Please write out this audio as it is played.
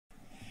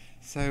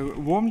So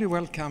warmly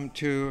welcome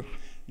to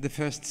the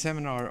first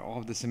seminar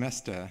of the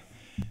semester.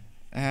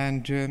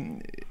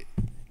 And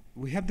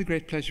we have the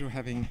great pleasure of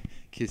having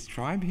Keith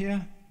Tribe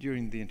here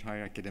during the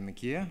entire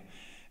academic year.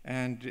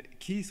 And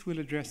Keith will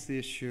address the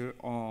issue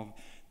of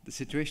the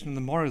situation of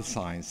the moral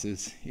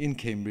sciences in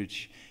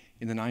Cambridge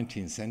in the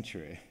 19th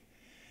century.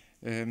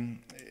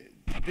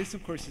 This,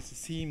 of course, is a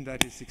theme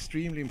that is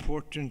extremely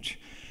important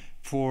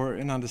for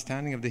an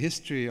understanding of the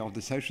history of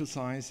the social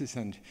sciences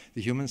and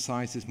the human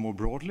sciences more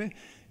broadly.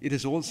 It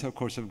is also, of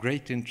course, of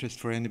great interest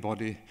for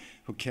anybody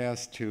who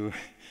cares to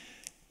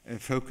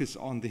focus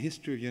on the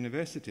history of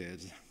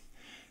universities.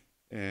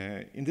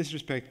 In this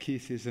respect,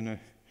 Keith is in a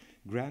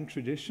grand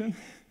tradition.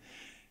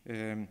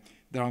 There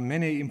are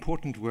many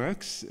important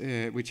works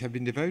which have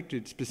been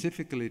devoted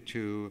specifically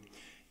to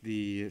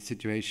the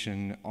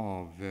situation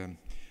of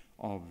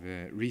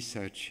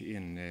research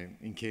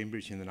in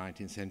Cambridge in the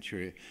 19th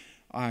century.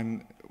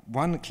 One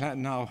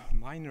now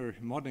minor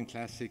modern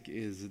classic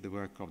is the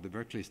work of the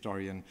Berkeley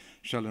historian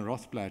Sheldon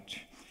Rothblatt,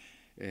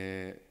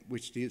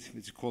 which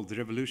is called The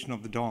Revolution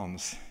of the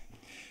Dons,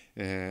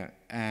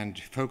 and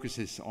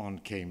focuses on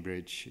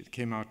Cambridge. It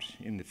came out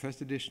in the first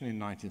edition in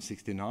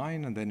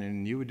 1969 and then in a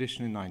new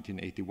edition in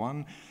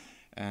 1981,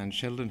 and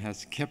Sheldon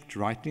has kept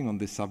writing on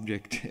this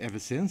subject ever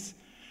since.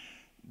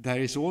 There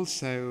is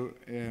also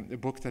a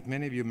book that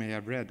many of you may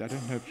have read. I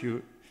don't know if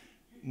you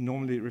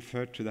normally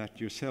refer to that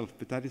yourself,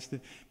 but that is the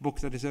book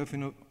that is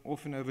often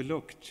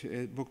overlooked,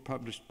 a book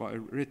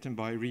written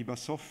by Reba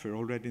Soffer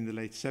already in the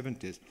late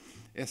 70s,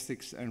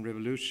 Ethics and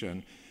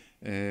Revolution,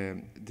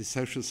 the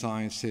social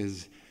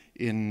sciences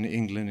in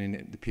England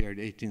in the period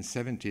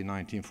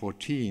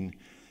 1870-1914.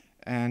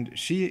 And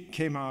she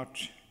came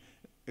out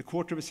a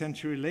quarter of a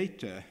century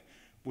later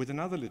with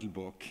another little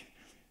book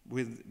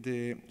with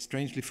the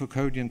strangely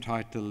Foucauldian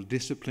title,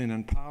 Discipline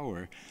and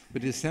Power.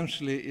 But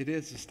essentially it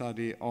is a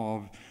study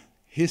of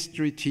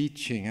history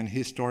teaching and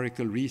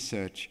historical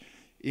research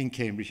in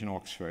Cambridge and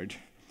Oxford.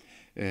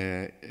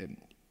 Well,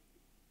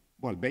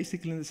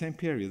 basically in the same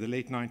period, the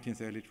late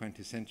 19th, early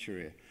 20th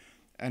century,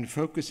 and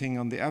focusing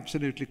on the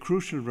absolutely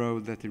crucial role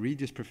that the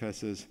Regius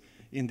professors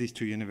in these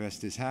two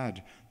universities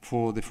had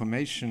for the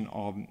formation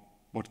of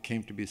what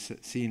came to be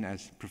seen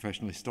as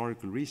professional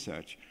historical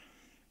research.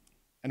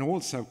 And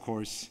also, of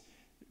course,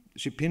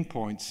 she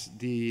pinpoints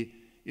the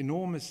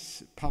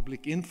enormous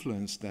public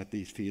influence that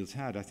these fields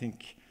had. I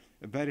think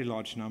a very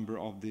large number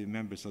of the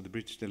members of the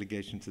British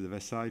delegation to the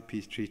Versailles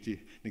Peace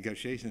Treaty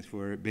negotiations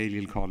were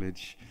Balliol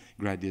College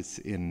graduates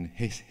in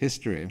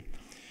history.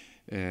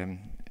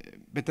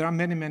 But there are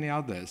many, many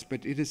others.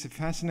 But it is a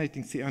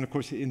fascinating thing. And of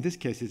course, in this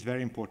case, it's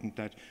very important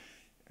that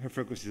her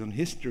focus is on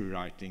history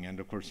writing. And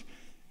of course,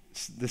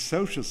 the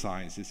social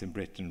sciences in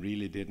Britain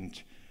really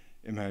didn't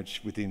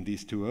emerge within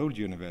these two old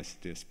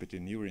universities, but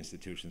in newer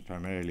institutions,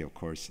 primarily, of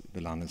course,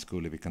 the London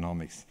School of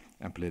Economics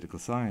and Political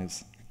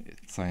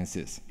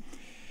Sciences.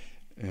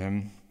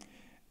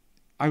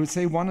 I would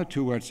say one or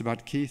two words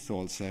about Keith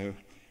also.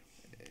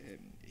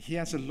 He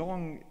has a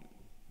long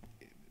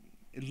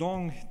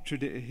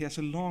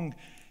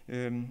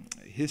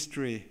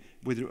history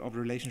of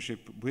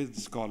relationship with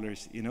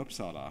scholars in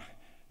Uppsala,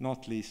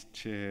 not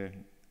least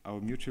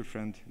our mutual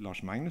friend Lars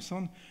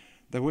Magnusson.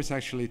 There was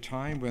actually a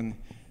time when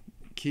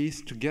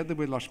Keith, together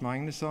with Lars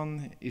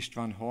Magnusson,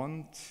 Istvan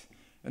Hont,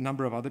 a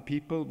number of other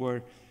people,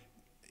 were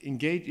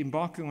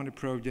embarking on a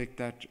project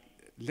that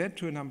led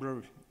to a number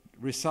of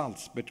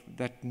results, but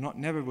that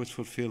never was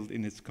fulfilled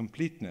in its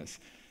completeness.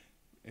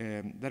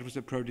 That was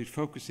a project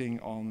focusing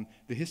on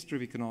the history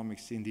of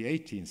economics in the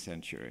 18th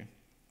century.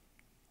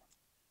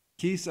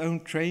 Keith's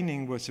own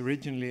training was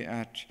originally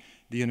at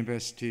the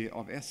University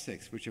of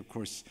Essex, which of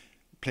course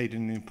played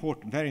an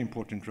very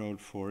important role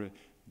for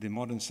the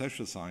modern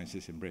social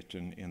sciences in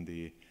Britain in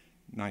the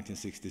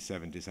 1960s,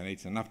 70s, and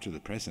 80s, and up to the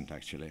present,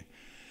 actually.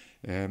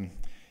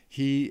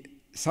 He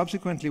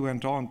subsequently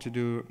went on to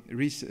do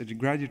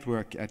graduate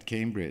work at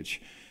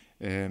Cambridge,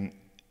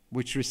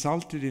 which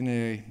resulted in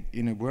a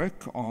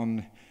work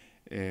on,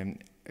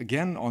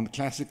 again, on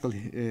classical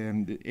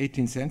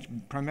 18th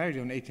century, primarily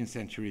on 18th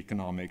century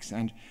economics.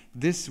 And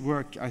this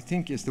work, I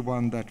think, is the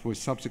one that was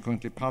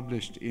subsequently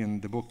published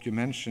in the book you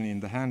mentioned in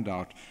the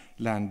handout,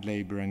 Land,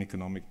 Labor, and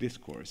Economic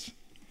Discourse.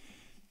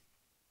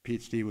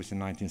 PhD was in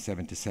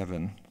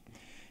 1977.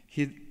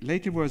 He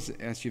later was,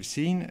 as you've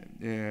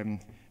seen,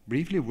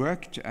 briefly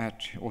worked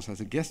also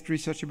as a guest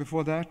researcher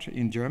before that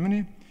in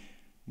Germany,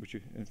 which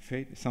is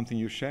something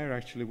you share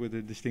actually with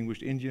a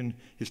distinguished Indian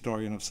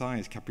historian of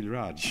science, Kapil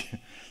Raj,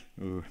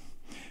 who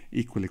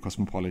equally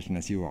cosmopolitan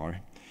as you are.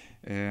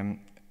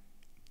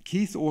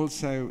 Keith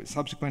also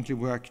subsequently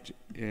worked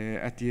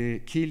at the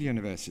Keele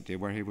University,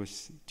 where he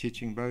was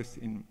teaching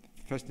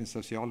first in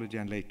sociology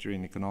and later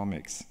in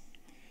economics.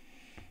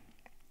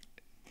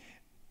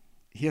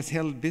 He has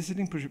held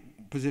visiting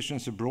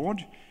positions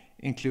abroad,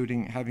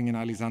 including having an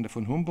Alexander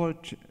von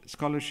Humboldt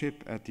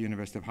scholarship at the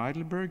University of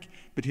Heidelberg,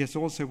 but he has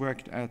also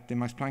worked at the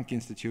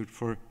Max-Planck-Institut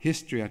for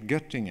History at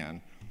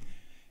Göttingen,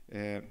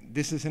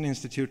 This is an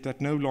institute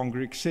that no longer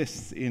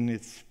exists in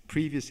its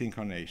previous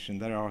incarnation.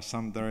 There are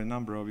a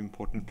number of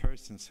important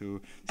persons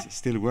who are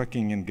still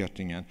working in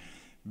Göttingen.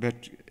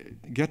 But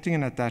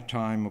Göttingen at that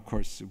time, of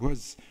course,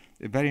 was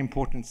a very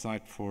important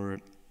site for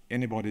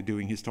anybody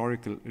doing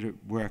historical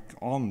work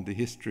on the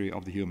history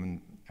of the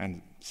human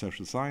and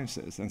social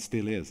sciences, and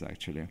still is,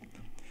 actually.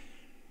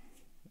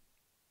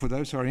 For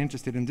those who are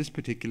interested in this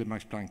particular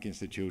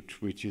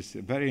Max-Planck-Institut, which is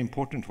a very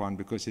important one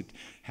because it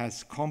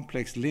has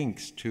complex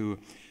links to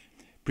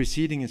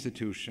preceding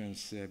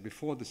institutions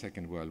before the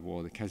Second World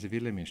War, the Kaiser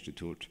Wilhelm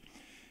Institute.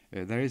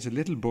 There is a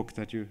little book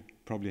that you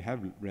probably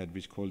have read,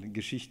 which is called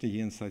Geschichte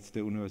jenseits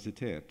der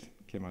Universität.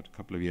 Came out a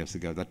couple of years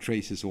ago, that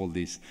traces all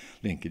these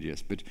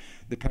linkages. But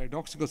the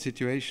paradoxical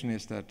situation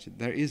is that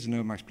there is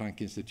no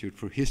Max-Planck-Institute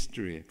for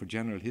history, for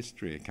general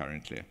history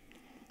currently.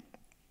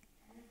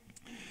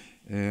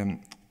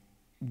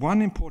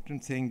 One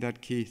important thing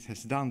that Keith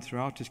has done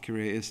throughout his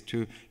career is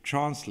to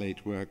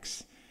translate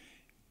works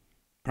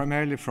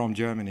primarily from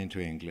German into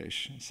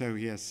English. So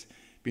he has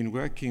been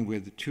working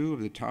with two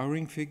of the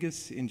towering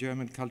figures in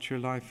German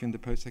cultural life in the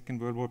post-Second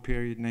World War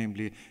period,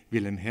 namely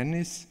Wilhelm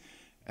Hennis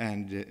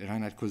and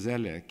Reinhart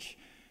Koselleck.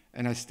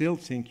 And I still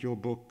think your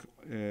book,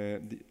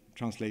 the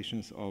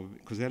translations of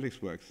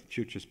Koselleck's works,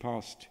 Futures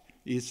Past,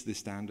 is the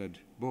standard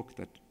book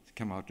that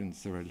come out in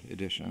several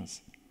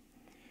editions.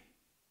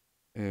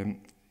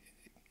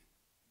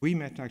 We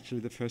met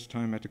actually the first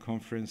time at a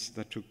conference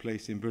that took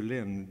place in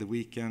Berlin, the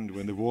weekend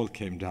when the wall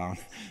came down,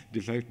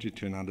 devoted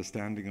to an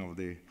understanding of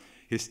the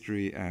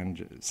history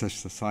and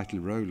societal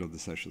role of the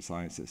social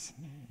sciences.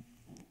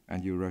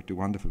 And you wrote a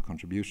wonderful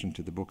contribution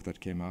to the book that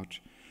came out.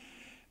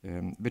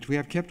 But we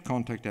have kept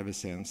contact ever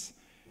since.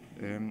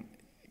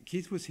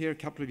 Keith was here a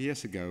couple of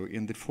years ago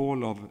in the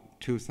fall of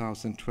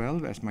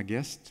 2012 as my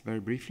guest, very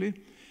briefly.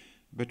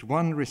 But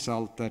one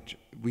result that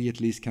we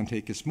at least can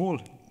take a small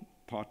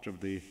part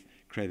of the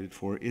credit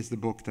for is the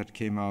book that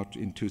came out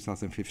in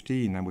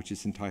 2015 and which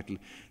is entitled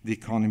The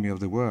Economy of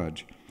the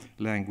Word,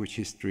 Language,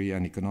 History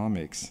and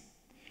Economics.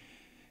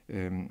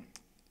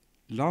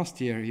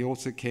 Last year he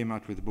also came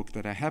out with a book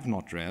that I have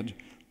not read,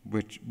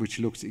 which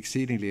looks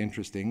exceedingly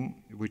interesting,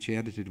 which he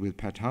edited with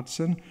Pat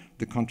Hudson,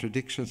 The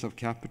Contradictions of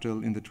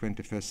Capital in the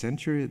 21st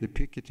Century, the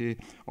Piketty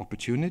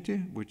Opportunity,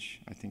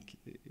 which I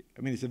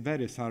mean, it's a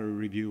very thorough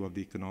review of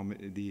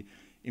the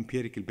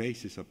empirical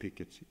basis of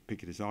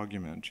Piketty's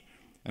argument,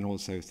 and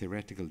also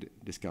theoretical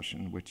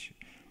discussion, which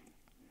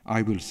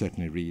I will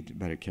certainly read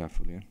very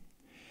carefully.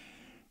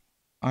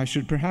 I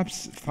should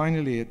perhaps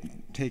finally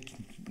take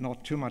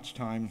not too much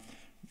time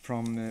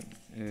from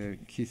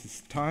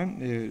Keith's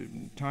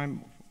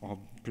time of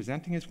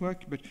presenting his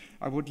work, but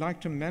I would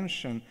like to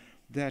mention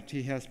that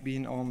he has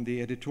been on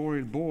the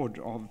editorial board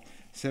of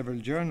several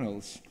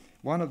journals.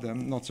 One of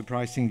them, not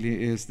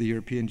surprisingly, is the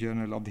European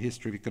Journal of the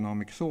History of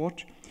Economic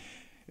Thought,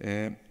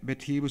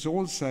 but he was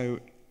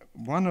also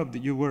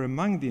you were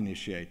among the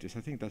initiators, I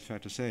think that's fair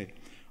to say,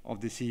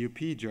 of the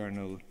CUP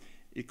journal,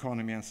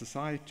 Economy and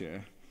Society,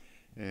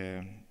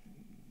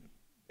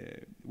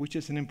 which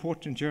is an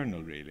important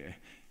journal, really,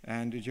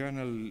 and a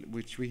journal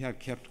which we have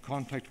kept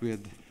contact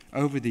with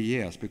over the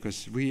years,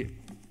 because we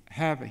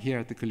have here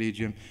at the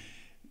Collegium,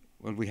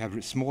 well, we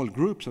have small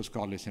groups of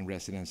scholars in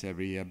residence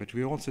every year, but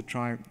we also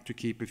try to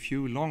keep a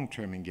few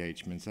long-term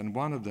engagements, and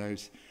one of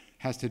those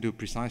has to do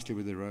precisely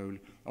with the role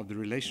of the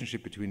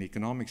relationship between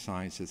economic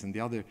sciences and the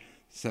other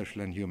social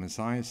and human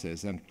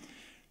sciences. And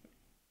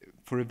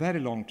for a very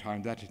long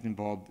time, that has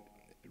involved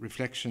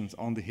reflections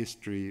on the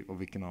history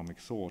of economic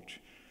thought.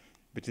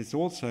 But it's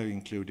also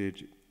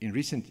included in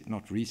recent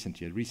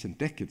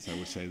decades, I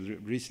would say, the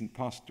recent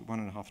past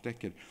 1.5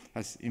 decade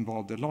has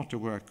involved a lot of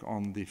work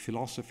on the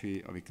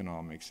philosophy of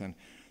economics. And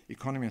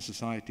economy and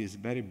society is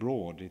very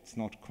broad. It's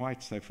not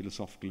quite so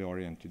philosophically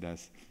oriented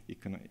as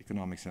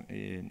economics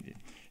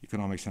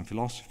and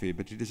philosophy,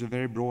 but it is a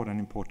very broad and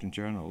important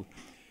journal.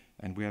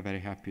 And we are very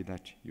happy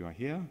that you are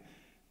here,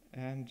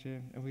 and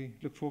we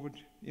look forward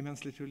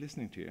immensely to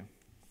listening to you.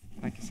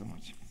 Thank you so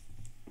much.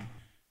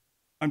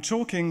 I'm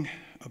talking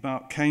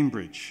about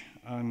Cambridge,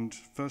 and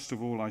first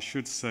of all I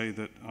should say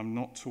that I'm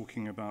not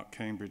talking about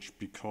Cambridge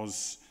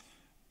because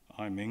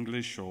I'm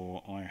English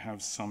or I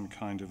have some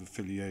kind of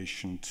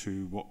affiliation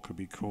to what could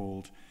be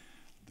called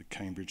the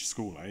Cambridge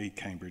School, a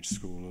Cambridge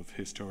School of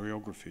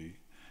Historiography,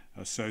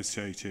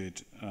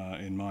 associated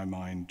in my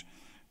mind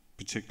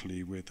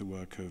particularly with the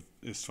work of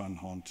Istvan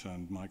Hont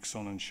and Mike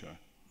Sonnenscher.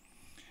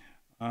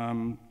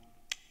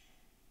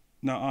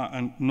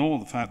 Nor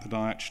the fact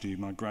that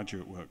my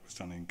graduate work was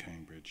done in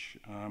Cambridge.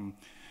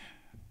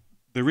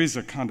 There is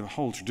a kind of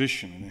whole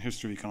tradition in the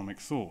history of economic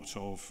thought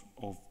of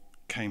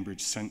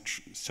Cambridge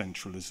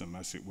centralism,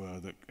 as it were,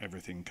 that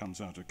everything comes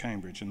out of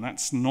Cambridge. And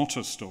that's not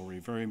a story,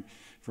 very,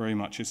 very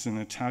much. It's an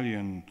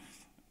Italian,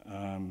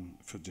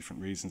 for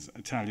different reasons,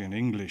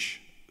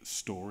 Italian-English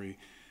story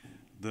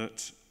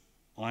that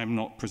I'm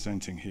not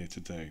presenting here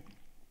today.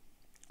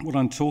 What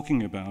I'm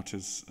talking about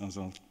is, as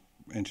I'll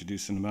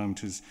introduce in a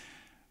moment, is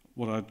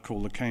what I'd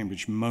call the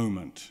Cambridge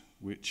moment,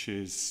 which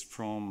is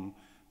from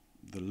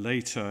the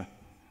later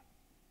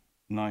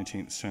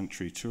 19th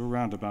century to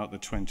around about the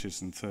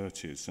 20s and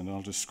 30s, and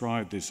I'll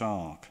describe this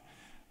arc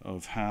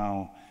of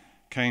how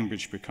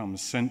Cambridge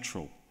becomes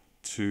central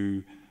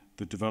to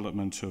the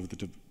development of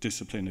the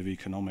discipline of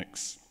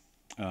economics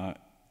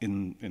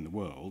in the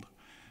world,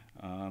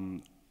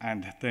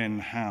 and then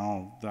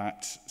how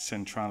that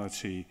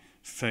centrality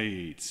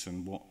fades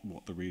and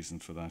what the reason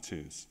for that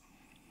is.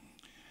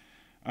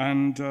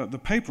 And the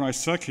paper I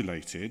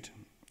circulated,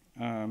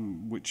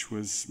 which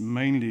was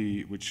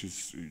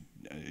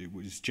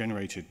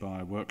generated by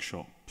a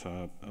workshop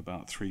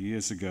about 3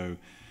 years ago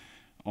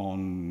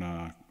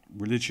on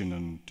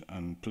religion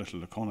and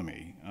political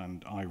economy,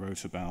 and I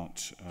wrote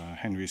about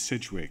Henry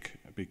Sidgwick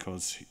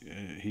because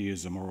he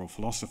is a moral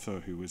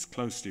philosopher who was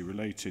closely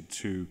related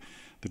to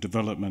the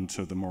development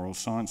of the moral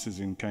sciences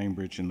in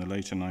Cambridge in the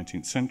later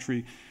 19th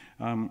century,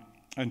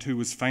 and who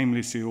was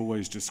famously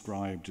always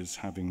described as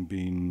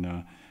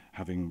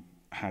having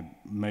had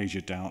major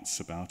doubts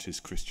about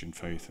his Christian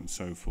faith and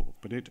so forth.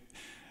 But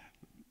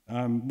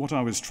what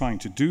I was trying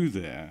to do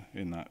there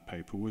in that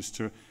paper was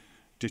to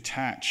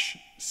detach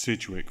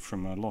Sidgwick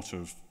from a lot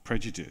of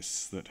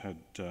prejudice that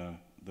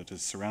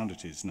has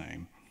surrounded his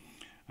name,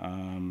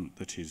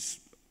 that he's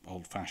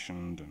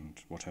old-fashioned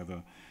and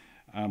whatever,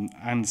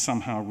 and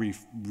somehow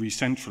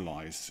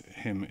re-centralize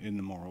him in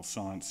the moral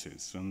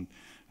sciences. And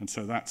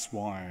so that's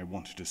why I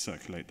wanted to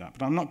circulate that.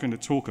 But I'm not going to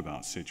talk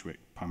about Sidgwick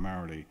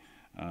primarily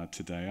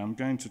today. I'm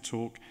going to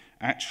talk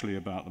actually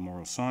about the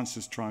moral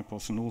sciences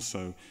tripos, and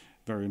also,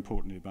 very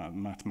importantly, about the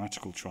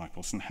mathematical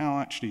tripos, and how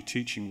actually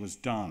teaching was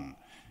done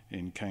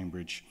in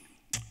Cambridge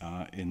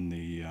in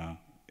the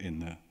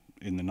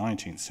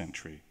 19th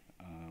century,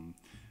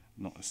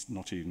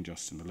 not even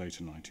just in the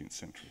later 19th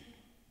century.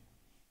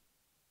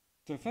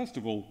 So first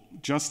of all,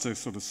 just to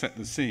sort of set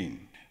the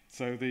scene.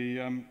 So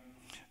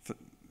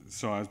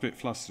so I was a bit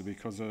flustered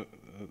because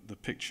the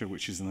picture,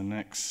 which is in the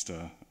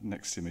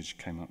next image,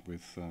 came up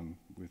with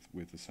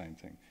the same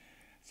thing.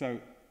 So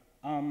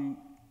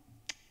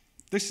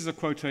this is a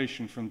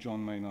quotation from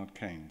John Maynard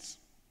Keynes.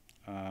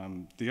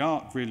 The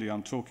arc really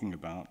I'm talking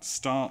about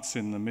starts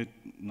in the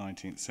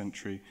mid-19th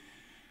century.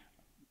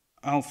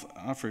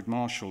 Alfred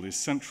Marshall is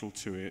central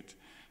to it.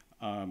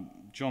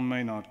 John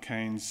Maynard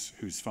Keynes,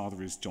 whose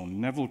father is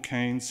John Neville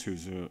Keynes,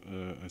 who's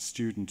a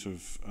student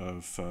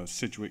of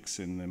Sidgwick's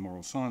in the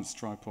moral science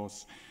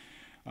tripos.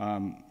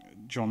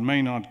 John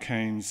Maynard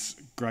Keynes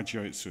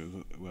graduates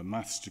with a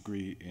maths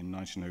degree in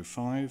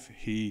 1905.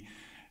 He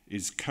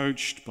is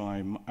coached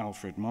by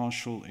Alfred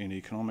Marshall in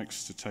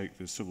economics to take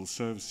the civil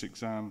service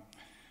exam.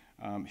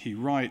 He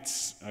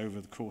writes,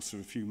 over the course of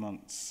a few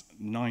months,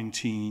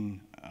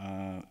 19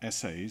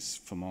 essays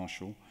for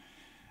Marshall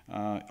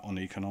on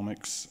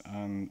economics,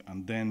 and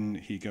then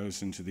he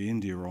goes into the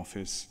India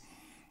office,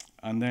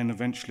 and then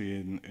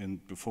eventually,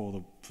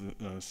 before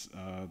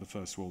the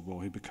First World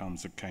War, he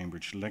becomes a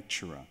Cambridge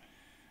lecturer.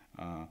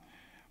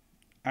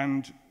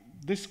 And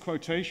this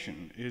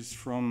quotation is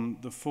from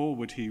the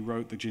foreword he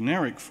wrote, the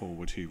generic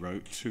foreword he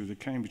wrote to the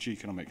Cambridge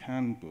Economic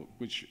Handbook,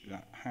 which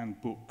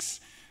handbooks,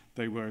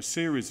 they were a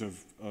series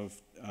of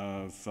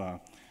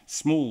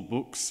small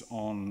books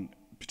on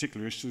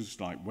particular issues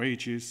like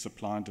wages,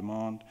 supply and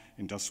demand,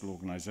 industrial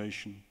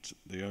organization,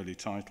 the early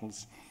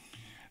titles.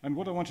 And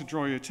what I want to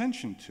draw your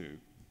attention to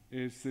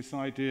is this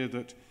idea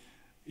that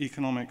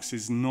economics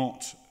is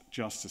not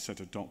just a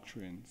set of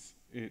doctrines.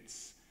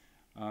 It's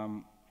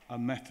a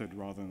method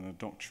rather than a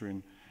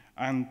doctrine.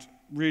 And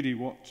really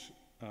what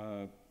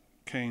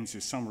Keynes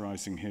is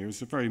summarizing here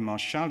is a very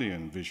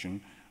Marshallian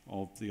vision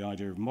of the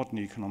idea of modern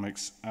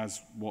economics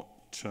as what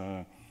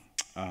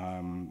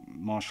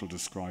Marshall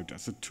described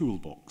as a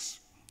toolbox,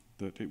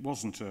 that it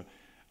wasn't a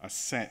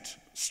set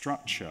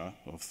structure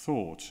of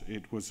thought,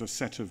 it was a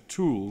set of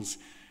tools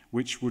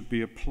which would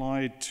be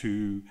applied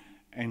to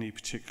any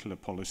particular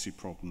policy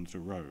problem that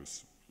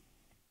arose.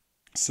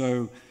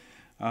 So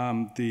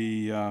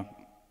the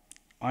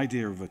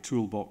idea of a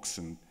toolbox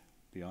and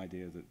the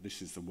idea that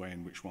this is the way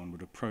in which one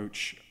would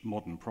approach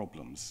modern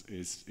problems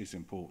is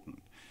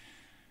important.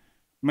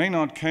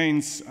 Maynard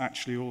Keynes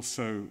actually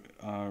also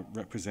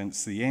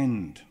represents the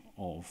end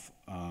of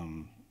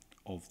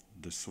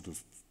the sort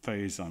of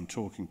phase I'm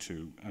talking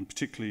to, and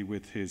particularly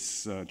with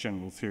his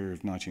general theory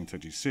of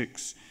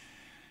 1936.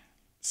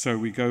 So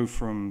we go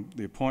from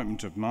the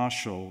appointment of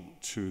Marshall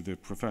to be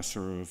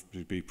professor of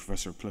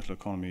political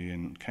economy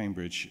in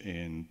Cambridge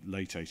in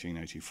late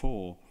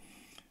 1884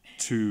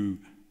 to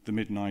the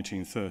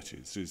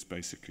mid-1930s is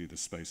basically the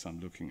space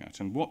I'm looking at.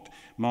 And what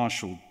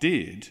Marshall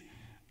did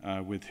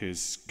with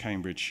his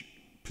Cambridge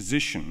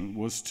position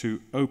was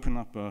to open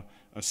up a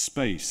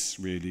space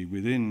really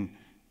within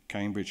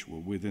Cambridge, or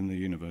within the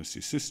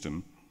university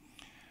system,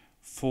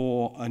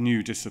 for a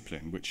new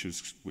discipline, which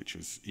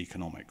is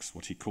economics,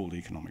 what he called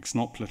economics,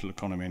 not political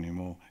economy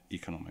anymore,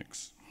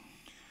 economics.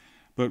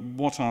 But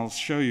what I'll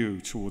show you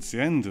towards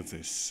the end of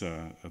this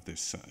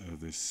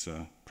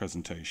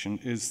presentation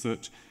is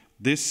that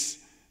this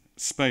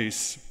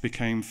space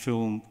became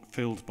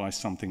filled by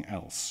something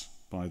else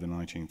by the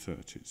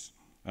 1930s,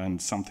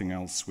 and something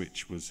else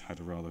which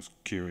had a rather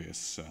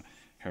curious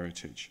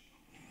heritage.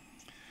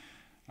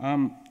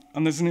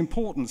 And there's an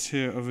importance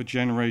here of a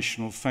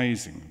generational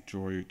phasing,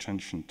 draw your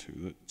attention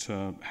to,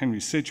 that Henry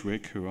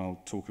Sidgwick, who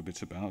I'll talk a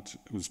bit about,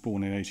 was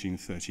born in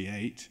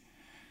 1838.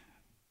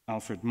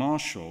 Alfred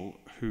Marshall,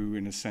 who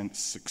in a sense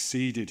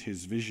succeeded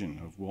his vision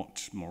of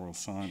what moral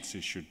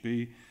sciences should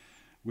be,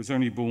 was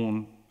only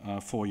born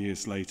 4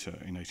 years later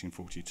in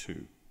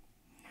 1842.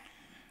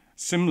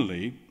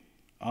 Similarly,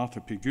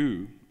 Arthur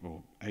Pigou,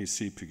 or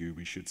A.C. Pigou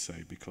we should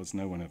say, because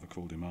no one ever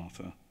called him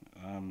Arthur,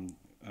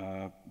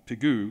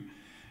 Pigou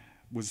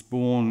was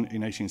born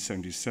in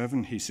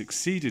 1877. He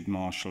succeeded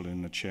Marshall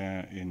in the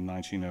chair in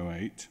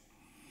 1908.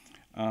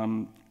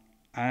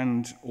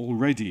 And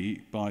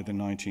already by the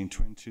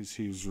 1920s,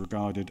 he was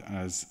regarded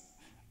as,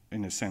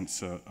 in a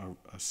sense, a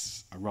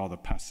rather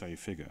passé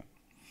figure.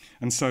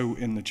 And so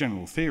in the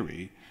general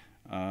theory,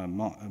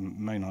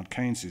 Maynard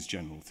Keynes's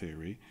general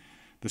theory,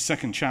 the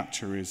second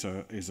chapter is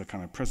a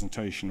kind of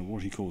presentation of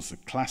what he calls the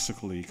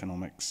classical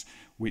economics,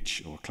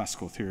 or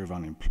classical theory of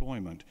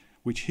unemployment,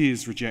 which he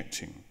is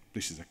rejecting.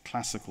 This is a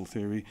classical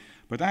theory,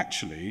 but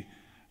actually,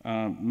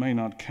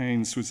 Maynard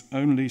Keynes was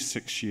only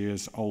 6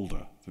 years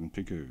older than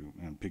Pigou.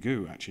 And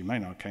Pigou, actually,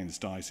 Maynard Keynes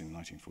dies in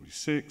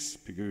 1946.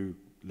 Pigou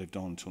lived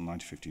on until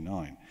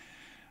 1959.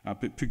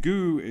 But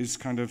Pigou is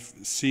kind of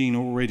seen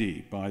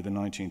already by the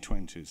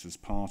 1920s as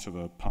part of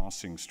a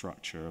passing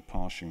structure, a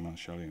passing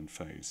Marshallian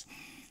phase.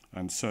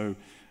 And so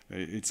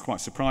it's quite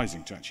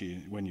surprising to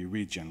actually, when you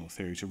read general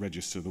theory, to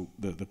register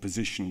the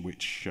position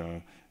which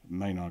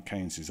Maynard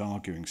Keynes is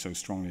arguing so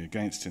strongly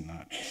against in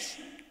that,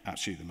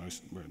 actually the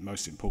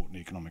most important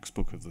economics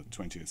book of the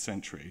 20th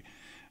century,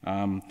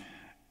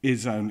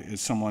 is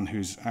someone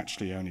who's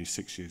actually only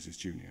 6 years his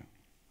junior.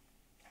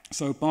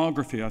 So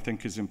biography, I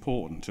think, is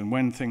important, and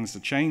when things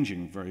are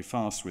changing very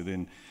fast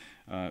within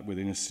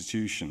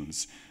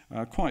institutions,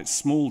 quite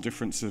small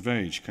difference of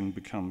age can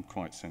become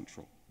quite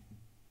central.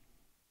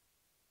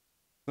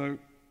 So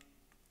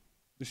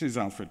this is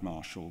Alfred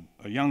Marshall,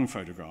 a young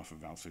photograph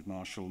of Alfred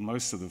Marshall.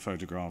 Most of the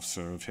photographs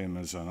are of him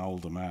as an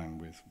older man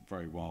with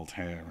very wild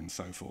hair and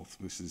so forth.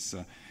 This is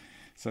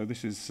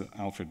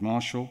Alfred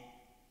Marshall.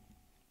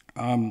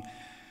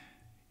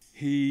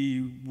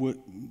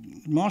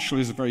 Marshall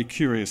is a very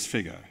curious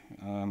figure.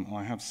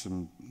 I have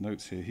some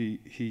notes here.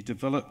 He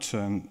developed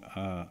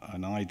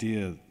an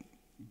idea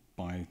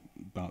by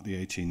about the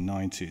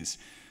 1890s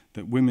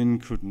that women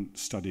couldn't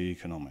study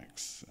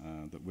economics,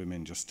 that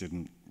women just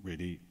didn't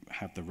really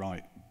have the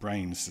right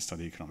brains to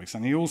study economics.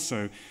 And he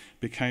also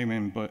became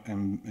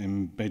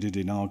embedded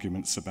in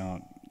arguments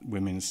about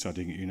women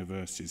studying at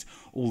universities,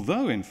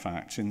 although, in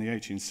fact, in the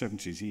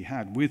 1870s, he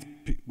had, with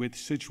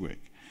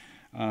Sidgwick,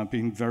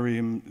 been very,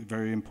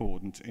 very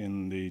important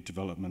in the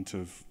development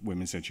of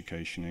women's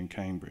education in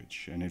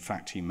Cambridge. And in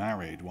fact, he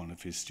married one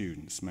of his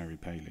students, Mary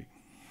Paley,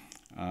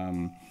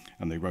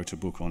 and they wrote a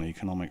book on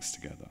economics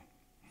together.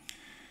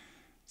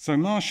 So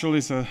Marshall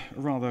is a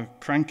rather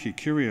cranky,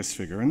 curious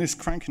figure, and this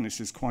crankiness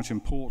is quite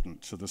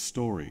important to the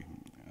story.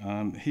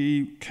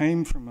 He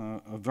came from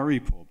a very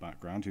poor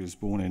background. He was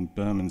born in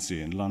Bermondsey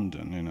in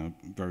London, in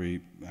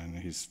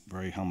his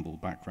very humble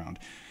background.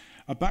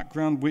 A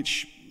background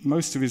which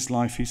most of his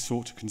life he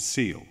sought to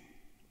conceal.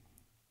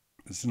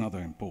 It's another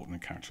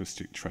important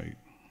characteristic trait.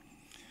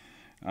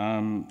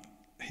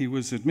 He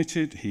was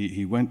admitted,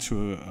 he went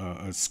to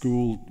a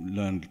school,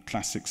 learned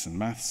classics and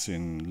maths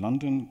in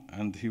London,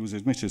 and he was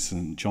admitted to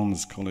St.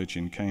 John's College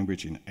in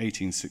Cambridge in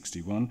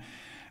 1861.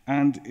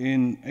 And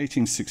in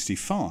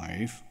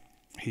 1865,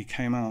 he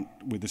came out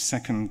with the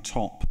second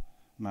top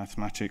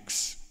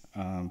mathematics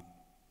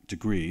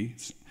degree,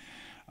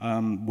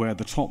 where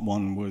the top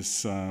one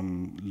was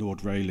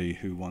Lord Rayleigh,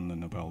 who won the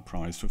Nobel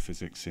Prize for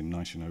Physics in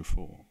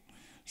 1904.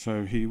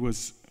 So he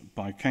was,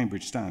 by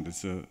Cambridge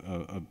standards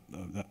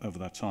over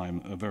that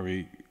time, a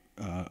very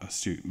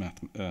astute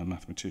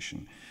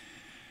mathematician.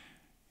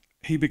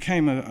 He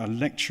became a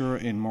lecturer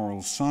in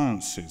moral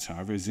sciences.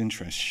 However, his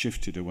interest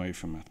shifted away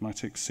from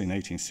mathematics in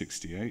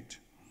 1868.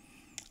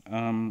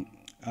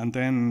 And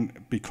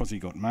then, because he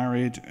got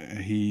married,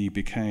 he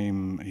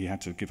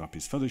had to give up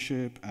his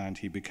fellowship, and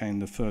he became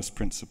the first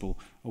principal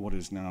of what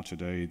is now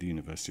today the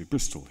University of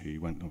Bristol. He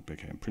went and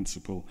became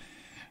principal,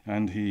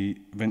 and he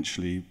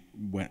eventually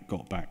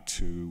got back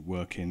to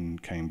work in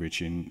Cambridge.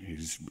 He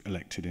was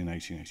elected in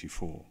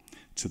 1884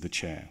 to the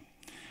chair.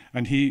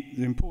 And the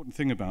important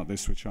thing about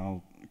this, which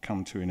I'll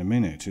come to in a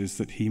minute, is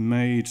that he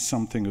made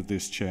something of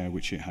this chair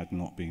which it had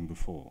not been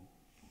before.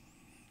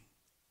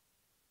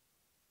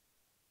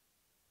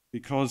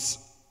 Because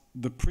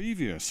the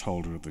previous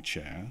holder of the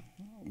chair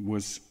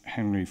was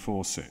Henry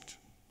Fawcett.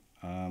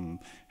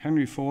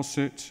 Henry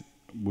Fawcett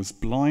was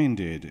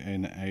blinded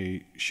in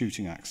a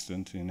shooting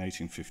accident in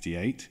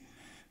 1858,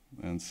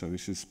 and so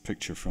this is a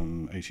picture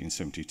from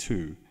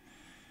 1872.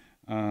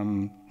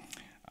 So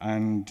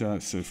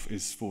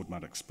it's Ford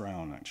Madox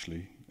Brown,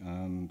 actually,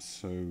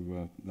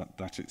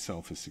 that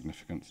itself is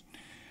significant.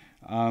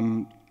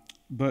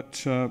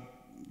 But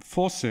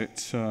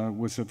Fawcett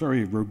was a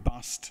very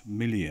robust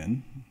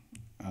Millian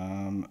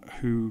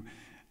who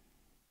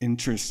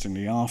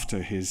interestingly,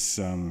 after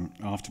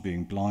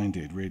being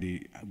blinded,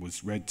 really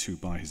was read to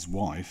by his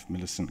wife,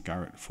 Millicent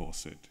Garrett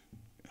Fawcett,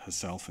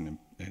 herself a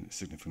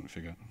significant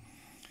figure.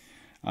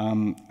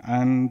 One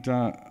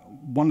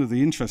of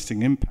the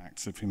interesting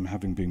impacts of him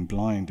having been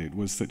blinded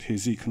was that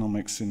his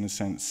economics, in a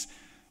sense,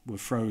 were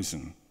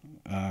frozen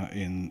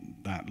in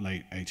that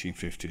late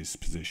 1850s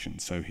position.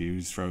 So he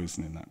was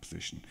frozen in that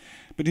position.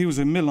 But he was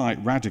a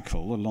Millite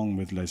radical, along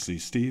with Leslie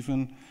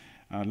Stephen.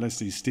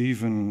 Leslie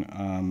Stephen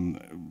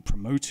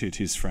promoted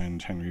his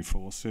friend Henry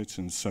Fawcett,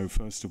 and so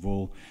first of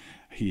all,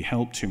 he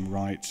helped him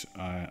write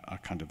a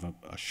kind of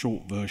a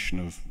short version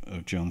of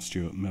John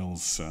Stuart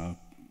Mill's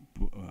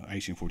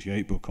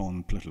 1848 book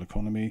on political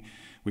economy,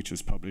 which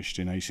was published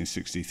in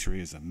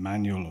 1863 as a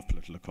manual of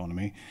political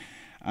economy.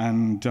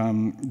 And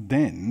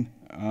then,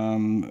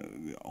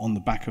 on the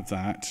back of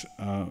that,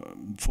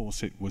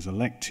 Fawcett was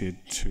elected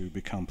to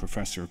become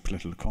Professor of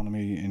Political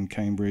Economy in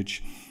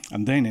Cambridge.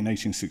 And then in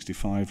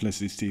 1865,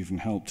 Leslie Stephen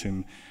helped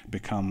him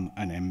become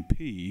an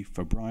MP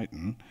for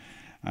Brighton.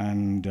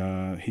 And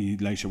he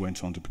later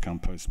went on to become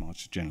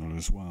Postmaster General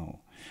as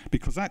well.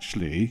 Because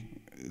actually,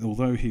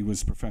 although he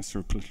was Professor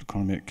of Political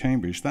Economy at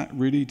Cambridge, that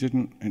really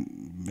didn't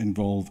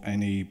involve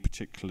any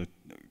particular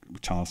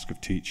task of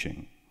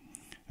teaching.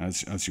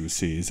 As you will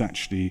see, is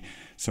actually,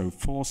 so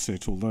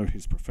Fawcett, although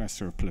he's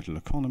Professor of Political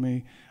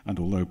Economy, and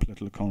although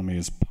political economy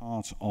is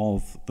part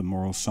of the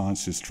moral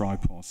sciences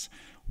tripos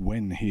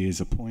when he is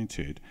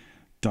appointed,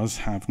 does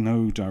have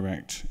no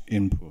direct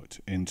input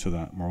into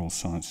that moral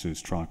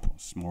sciences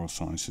tripos, moral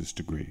sciences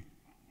degree.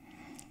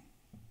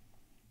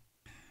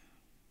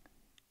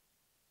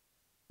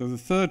 So the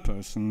third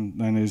person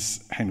then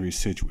is Henry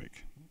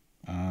Sidgwick,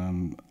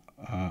 an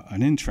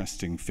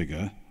interesting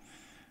figure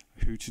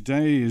who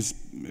today is,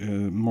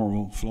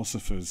 moral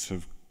philosophers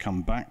have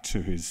come back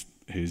to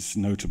his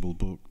notable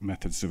book,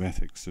 Methods of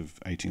Ethics of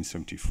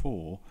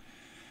 1874,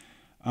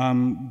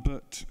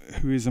 but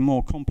who is a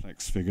more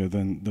complex figure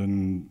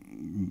than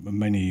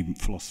many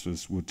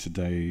philosophers would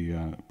today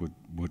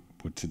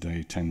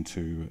tend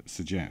to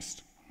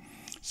suggest.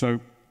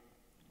 So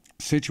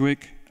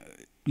Sidgwick,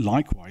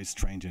 likewise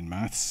trained in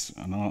maths,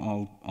 and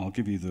I'll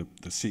give you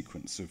the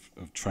sequence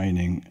of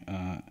training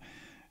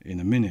in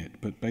a minute,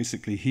 but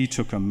basically he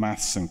took a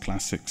maths and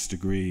classics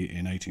degree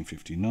in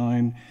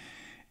 1859.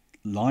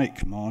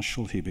 Like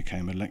Marshall, he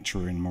became a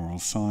lecturer in moral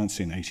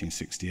science in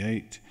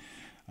 1868,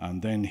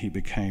 and then he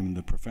became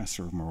the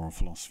professor of moral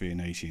philosophy in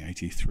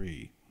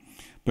 1883.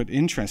 But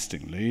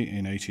interestingly,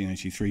 in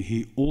 1883,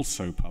 he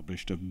also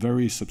published a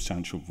very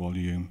substantial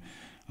volume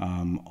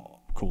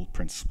called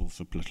Principles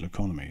of Political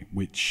Economy,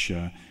 which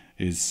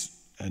is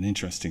an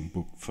interesting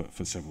book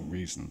for several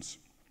reasons.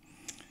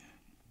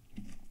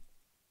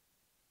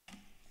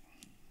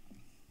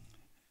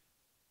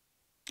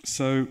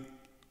 So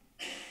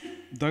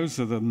those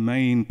are the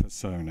main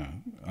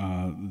persona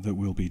that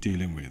we'll be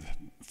dealing with.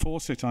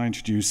 Fawcett I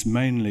introduced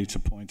mainly to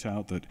point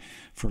out that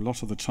for a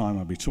lot of the time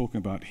I'll be talking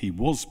about he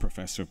was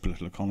Professor of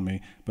Political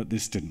Economy, but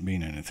this didn't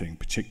mean anything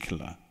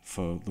particular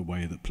for the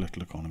way that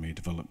political economy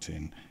developed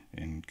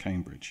in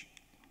Cambridge.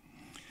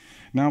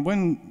 Now,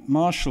 when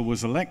Marshall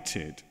was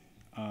elected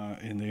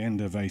in the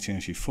end of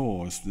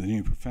 1884 as the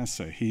new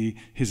professor,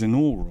 his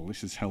inaugural,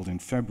 this is held in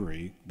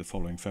February, the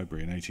following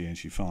February in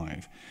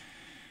 1885,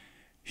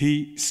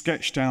 he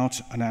sketched out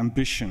an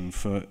ambition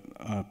for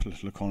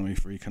political economy,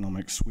 for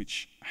economics,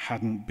 which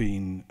hadn't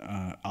been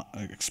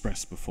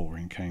expressed before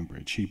in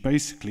Cambridge. He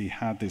basically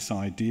had this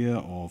idea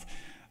of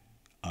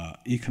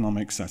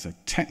economics as a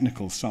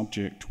technical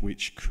subject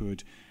which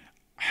could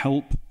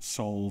help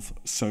solve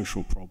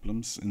social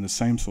problems in the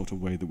same sort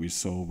of way that we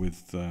saw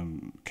with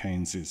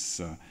Keynes's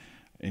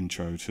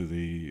intro to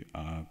the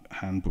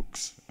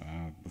handbooks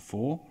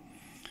before.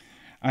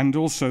 And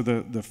also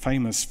the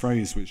famous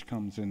phrase which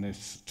comes in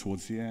this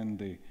towards the end,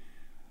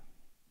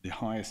 the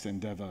highest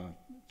endeavor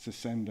to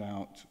send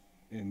out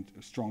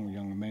strong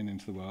young men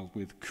into the world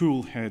with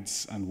cool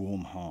heads and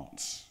warm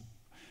hearts.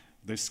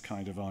 This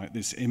kind of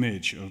this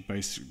image of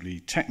basically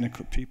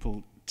technical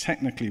people,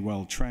 technically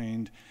well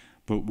trained,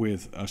 but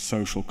with a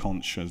social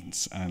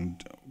conscience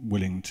and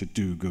willing to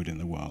do good in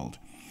the world.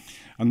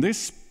 And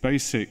this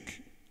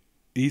basic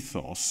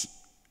ethos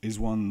is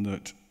one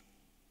that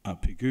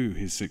Pigou,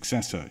 his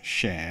successor,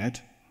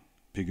 shared.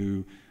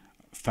 Pigou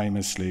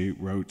famously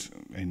wrote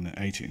in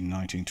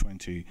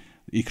 1920,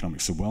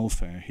 Economics of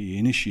Welfare. He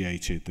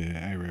initiated the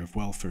area of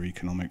welfare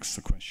economics,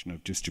 the question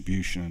of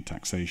distribution and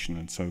taxation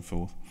and so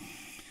forth.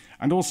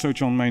 And also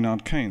John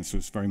Maynard Keynes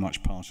was very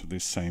much part of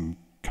this same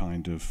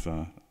kind of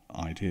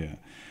idea.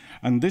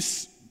 And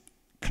this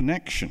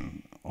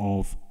connection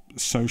of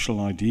social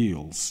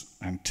ideals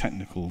and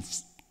technical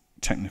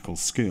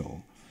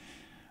skill,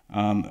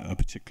 a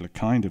particular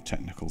kind of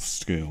technical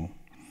skill,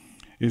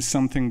 is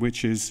something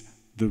which is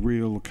the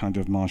real kind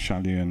of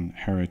Marshallian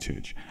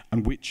heritage,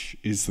 and which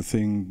is the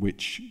thing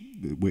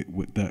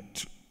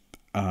that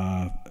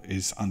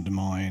is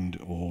undermined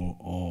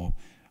or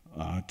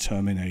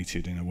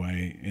terminated in a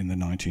way in the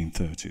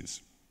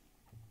 1930s.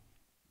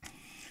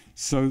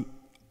 So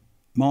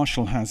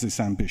Marshall has this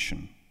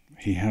ambition.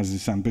 He has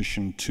this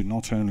ambition to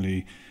not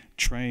only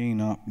train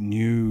up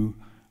new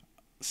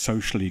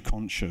socially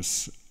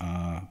conscious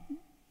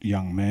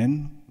young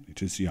men,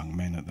 it is young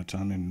men at the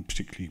time, and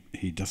particularly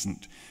he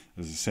doesn't,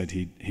 as I said,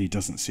 he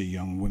doesn't see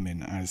young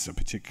women as a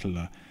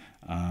particular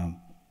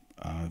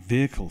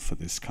vehicle for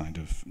this kind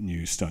of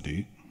new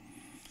study.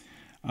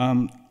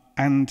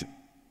 And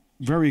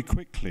very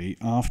quickly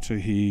after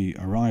he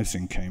arrives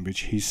in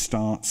Cambridge, he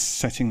starts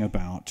setting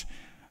about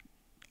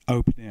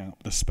opening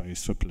up the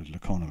space for political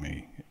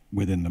economy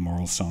within the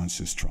moral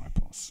sciences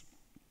tripos.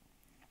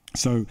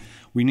 So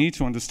we need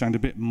to understand a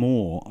bit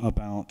more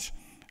about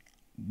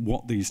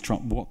what they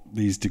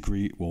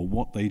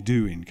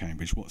do in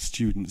Cambridge, what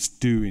students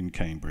do in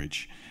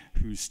Cambridge,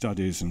 who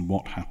studies and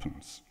what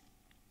happens.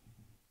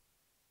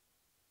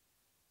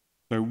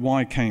 So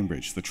why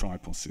Cambridge, the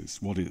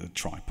triposes? What is a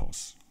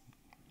tripos?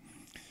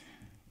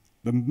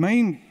 The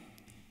main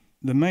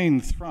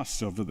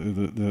thrust of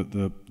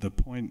the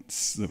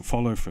points that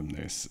follow from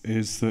this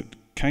is that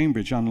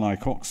Cambridge,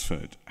 unlike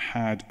Oxford,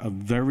 had a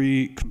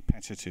very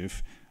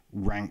competitive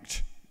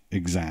ranked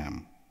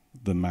exam,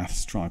 the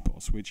maths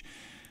tripos,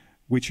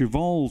 which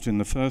evolved in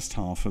the first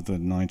half of the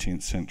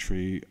 19th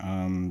century.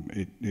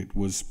 It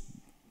was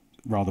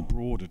rather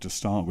broader to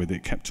start with.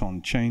 It kept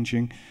on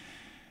changing.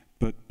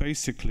 But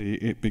basically,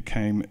 it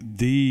became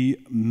the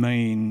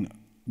main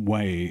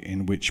way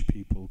in which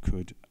people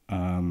could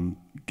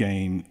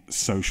gain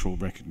social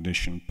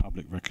recognition,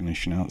 public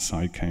recognition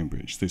outside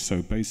Cambridge.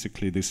 So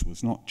basically, this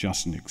was not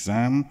just an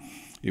exam.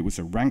 It was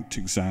a ranked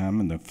exam,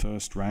 and the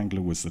first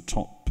wrangler was the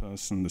top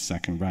person, the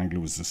second wrangler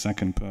was the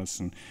second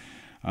person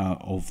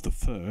of the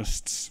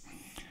firsts.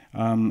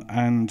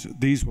 And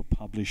these were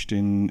published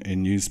in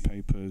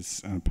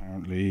newspapers, and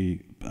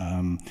apparently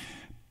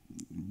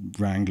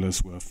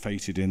wranglers were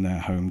feted in their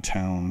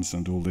hometowns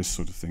and all this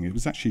sort of thing. It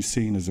was actually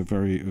seen as a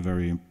very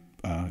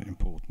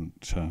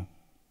important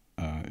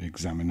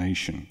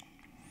examination.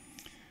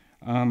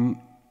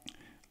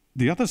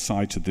 The other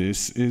side to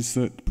this is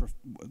that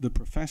the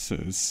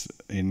professors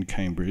in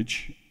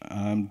Cambridge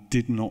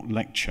did not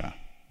lecture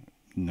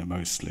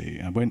mostly.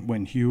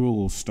 When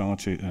Whewell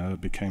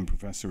became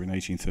professor in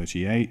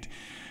 1838,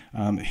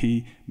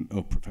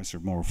 or professor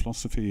of moral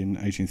philosophy in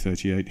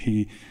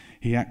 1838,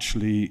 he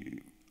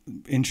actually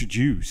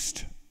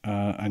introduced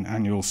an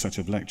annual set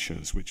of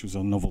lectures, which was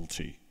a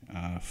novelty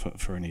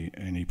for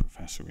any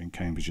professor in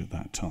Cambridge at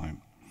that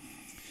time.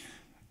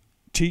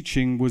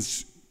 Teaching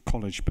was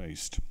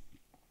college-based,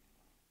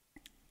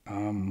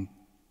 and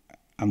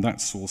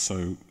that's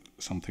also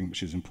something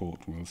which is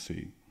important, we'll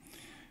see.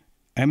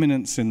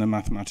 Eminence in the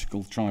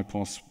mathematical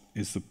tripos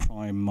is the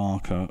prime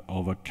marker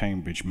of a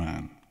Cambridge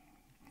man.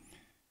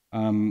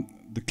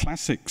 The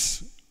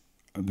classics,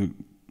 there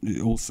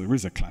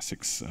is a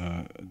classics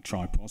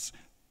tripos,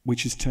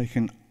 which is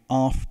taken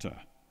after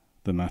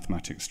the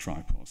mathematics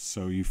tripos.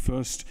 So you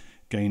first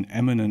gain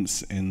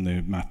eminence in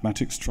the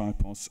mathematics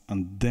tripos,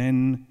 and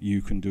then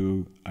you can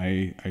do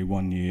a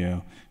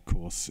 1-year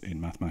course in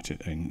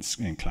mathematics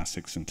in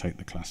classics and take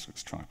the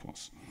classics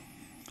tripos.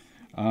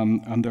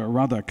 And there are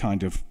other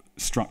kind of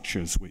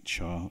structures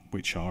which are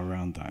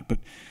around that. But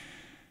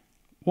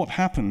what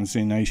happens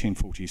in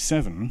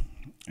 1847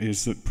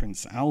 is that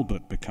Prince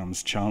Albert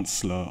becomes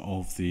Chancellor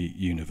of the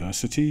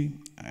university.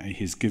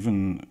 He's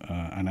given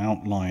an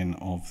outline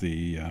of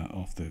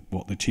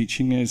what the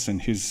teaching is,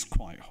 and he's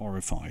quite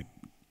horrified.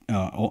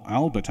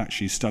 Albert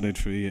actually studied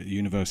for the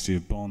University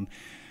of Bonn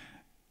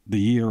the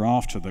year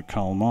after that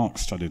Karl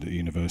Marx studied at the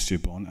University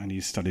of Bonn, and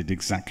he studied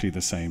exactly the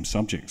same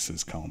subjects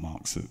as Karl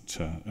Marx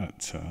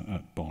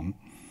at Bonn.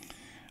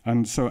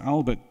 And so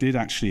Albert did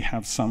actually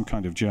have some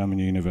kind of German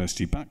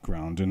university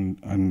background,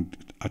 and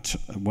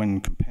when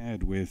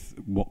compared with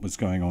what was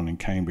going on in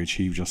Cambridge,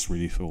 he just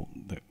really thought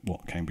that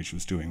what Cambridge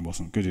was doing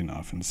wasn't good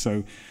enough. And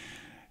so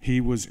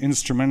he was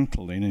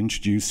instrumental in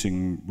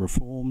introducing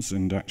reforms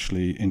and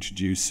actually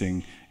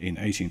introducing, in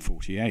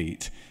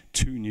 1848,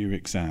 2 new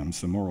exams,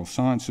 the moral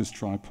sciences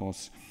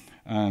tripos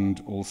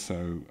and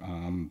also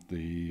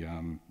the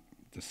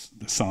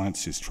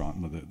sciences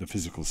tripos, the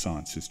physical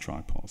sciences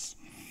tripos.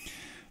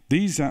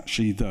 These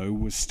actually, though,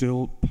 were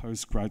still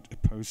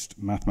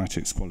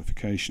post-mathematics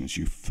qualifications.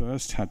 You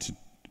first had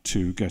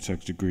to get a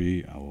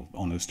degree, or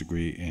honours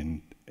degree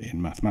in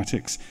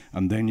mathematics,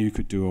 and then you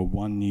could do a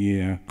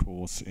 1-year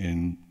course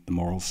in the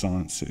moral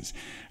sciences.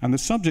 And the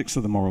subjects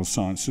of the moral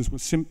sciences were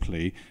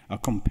simply a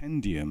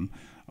compendium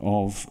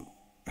of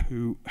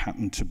who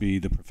happened to be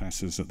the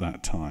professors at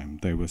that time.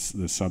 They were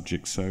the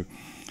subjects, so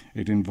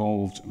it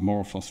involved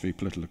moral philosophy,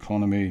 political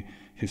economy,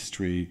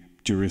 history,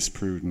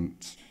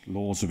 jurisprudence,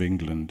 laws of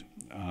England,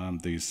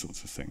 these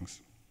sorts of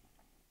things.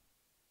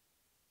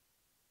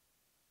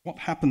 What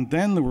happened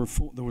then, there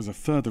was a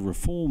further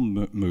reform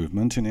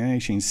movement, and in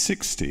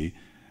 1860,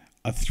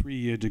 a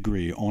 3-year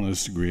degree,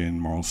 honours degree in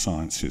moral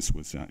sciences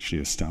was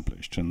actually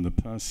established, and the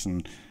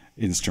person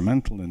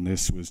instrumental in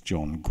this was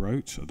John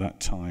Grote, at that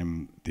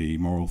time the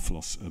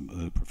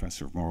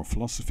professor of moral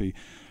philosophy,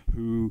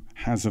 who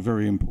has a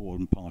very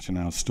important part in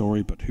our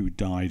story, but who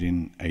died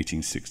in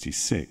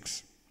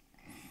 1866.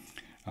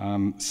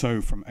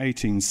 So from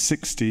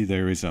 1860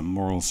 there is a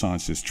moral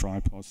sciences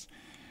tripos,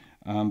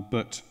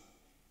 but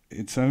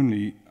it's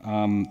only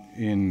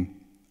in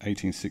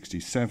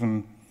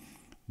 1867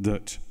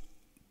 that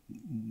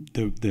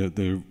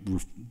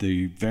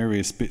the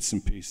various bits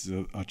and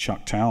pieces are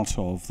chucked out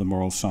of the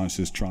moral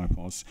sciences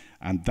tripos,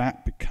 and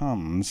that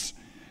becomes,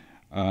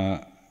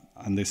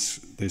 and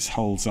this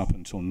holds up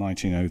until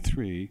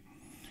 1903,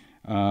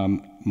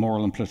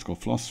 moral and political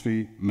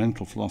philosophy,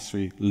 mental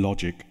philosophy,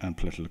 logic, and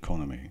political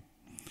economy.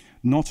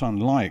 Not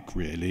unlike,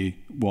 really,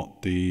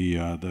 what the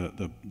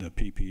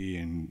PPE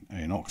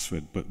in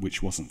Oxford, but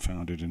which wasn't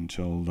founded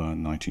until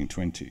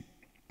 1920.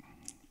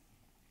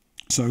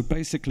 So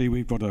basically,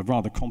 we've got a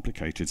rather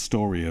complicated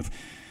story of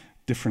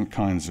different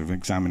kinds of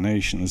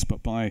examinations,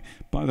 but by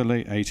the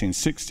late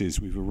 1860s,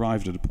 we've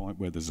arrived at a point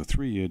where there's a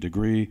 3-year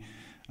degree,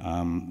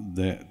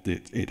 that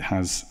it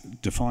has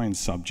defined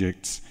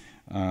subjects,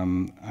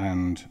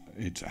 and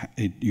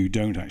you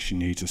don't actually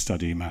need to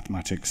study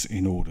mathematics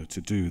in order to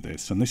do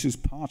this. And this is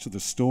part of the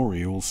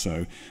story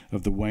also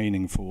of the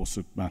waning force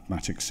of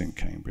mathematics in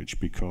Cambridge,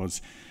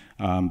 because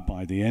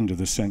by the end of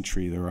the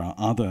century there are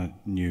other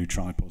new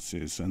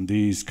triposes, and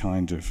these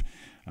kind of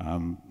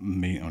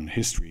on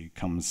history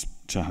comes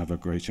to have a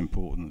great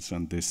importance,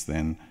 and this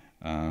then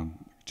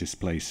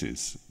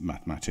displaces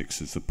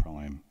mathematics as the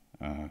prime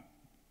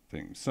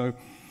thing. So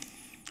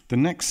the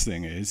next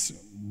thing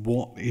is,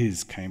 what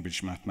is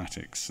Cambridge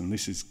mathematics? And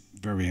this is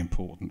very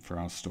important for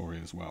our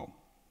story as well.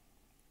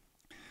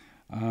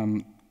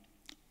 And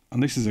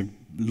this is a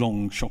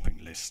long shopping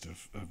list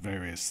of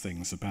various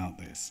things about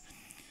this.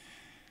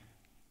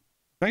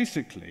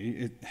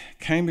 Basically,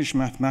 Cambridge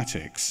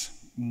mathematics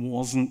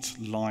wasn't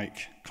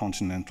like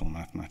continental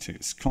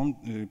mathematics.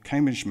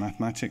 Cambridge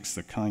mathematics,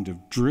 the kind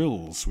of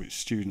drills which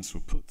students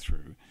were put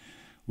through,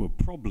 were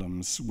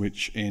problems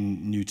which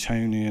in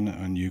Newtonian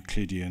and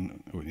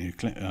Euclidean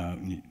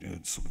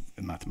sort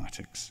of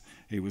mathematics,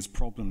 it was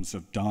problems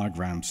of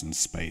diagrams in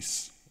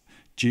space,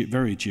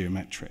 very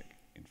geometric,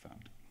 in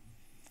fact.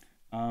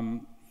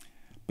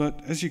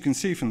 But as you can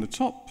see from the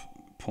top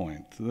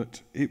point,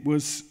 that it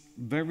was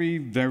very,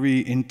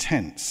 very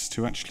intense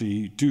to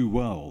actually do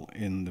well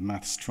in the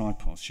maths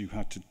tripos. You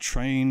had to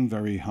train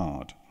very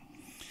hard.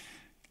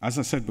 As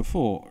I said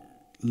before,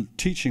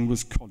 teaching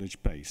was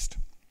college-based.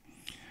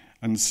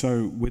 And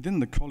so within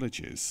the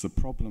colleges, the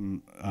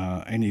problem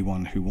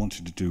anyone who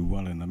wanted to do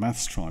well in the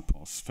maths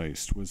tripos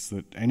faced was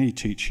that any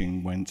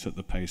teaching went at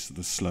the pace of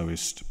the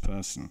slowest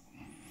person.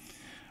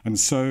 And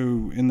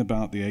so in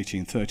about the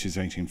 1830s,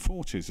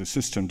 1840s, a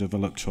system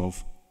developed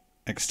of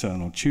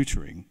external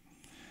tutoring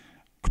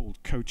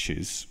called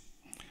coaches.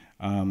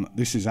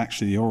 This is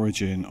actually the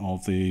origin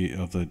of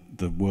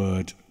the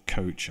word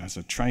coach as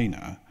a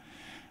trainer.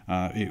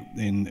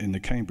 In the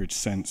Cambridge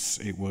sense,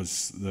 it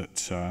was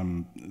that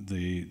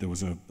there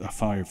was a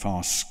very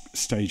fast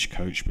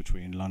stagecoach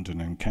between London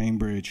and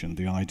Cambridge, and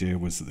the idea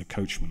was that the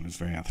coachman was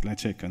very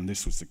athletic, and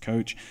this was the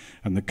coach,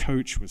 and the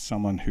coach was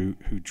someone who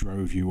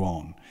drove you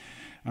on.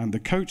 And the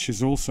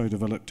coaches also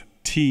developed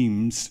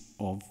teams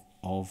of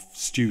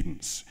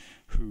students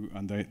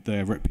and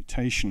their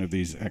reputation of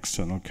these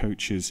external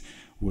coaches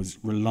was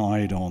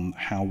relied on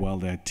how well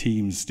their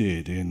teams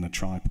did in the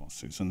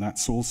triposes. And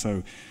that's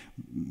also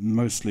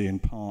mostly in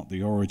part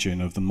the origin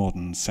of the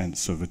modern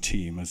sense of a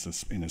team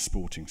in a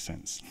sporting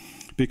sense.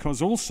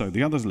 Because also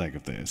the other leg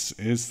of this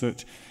is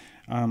that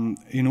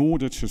in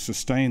order to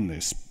sustain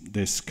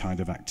this kind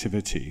of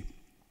activity,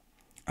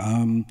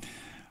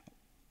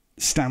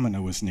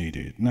 stamina was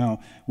needed.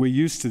 Now, we're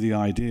used to the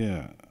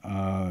idea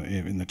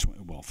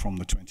from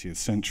the 20th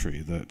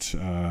century that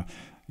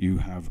you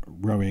have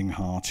rowing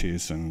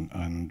hearties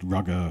and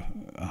rugger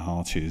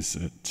hearties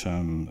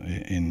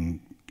in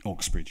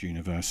Oxbridge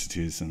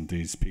universities, and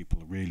these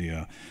people really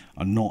are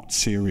not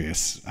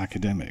serious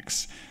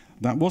academics.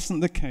 That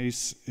wasn't the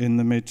case in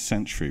the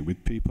mid-century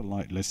with people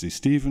like Leslie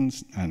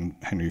Stevens and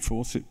Henry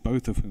Fawcett,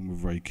 both of whom were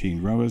very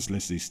keen rowers.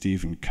 Leslie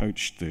Stevens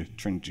coached the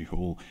Trinity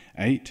Hall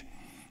 8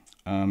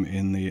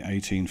 in the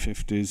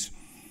 1850s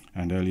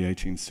and early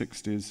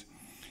 1860s.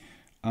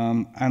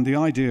 And the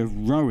idea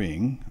of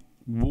rowing,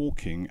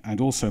 walking, and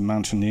also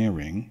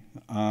mountaineering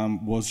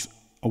was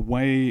a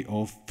way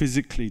of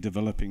physically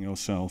developing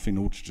yourself in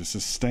order to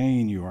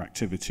sustain your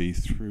activity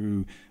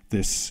through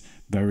this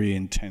very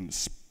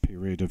intense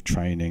period of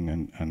training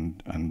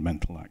and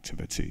mental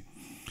activity.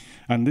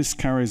 And this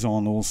carries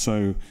on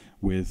also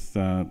with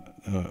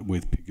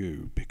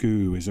Pigou.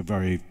 Pigou is a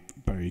very,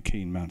 very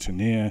keen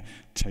mountaineer,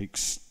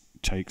 takes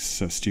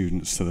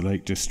students to the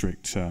Lake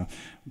District.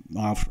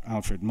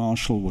 Alfred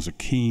Marshall was a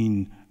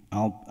keen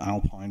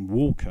alpine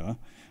walker,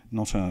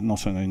 not a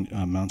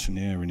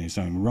mountaineer in his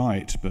own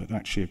right, but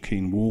actually a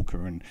keen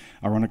walker. And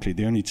ironically,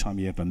 the only time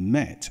he ever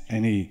met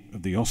any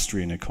of the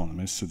Austrian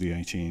economists of the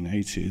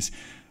 1880s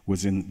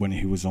was when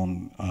he was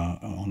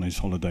on his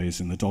holidays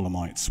in the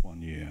Dolomites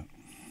one year.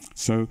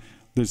 So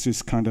there's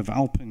this kind of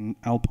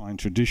alpine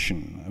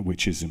tradition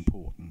which is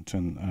important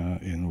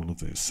in all of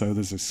this. So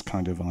there's this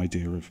kind of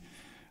idea of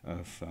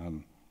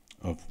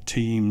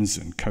teams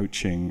and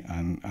coaching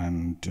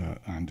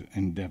and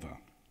endeavour.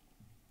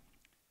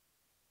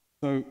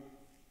 So,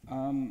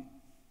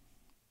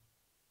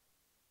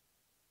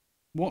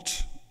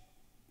 what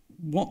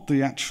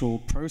the actual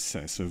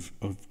process of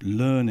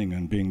learning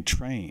and being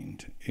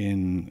trained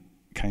in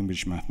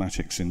Cambridge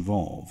mathematics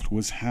involved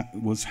was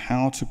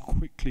how to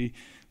quickly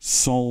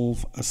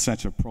solve a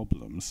set of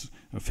problems,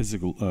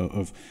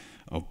 of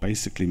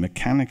basically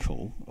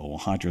mechanical or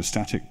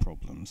hydrostatic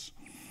problems,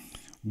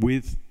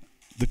 with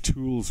the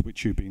tools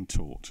which you've been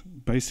taught.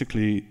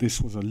 Basically,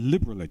 this was a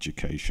liberal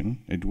education.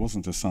 It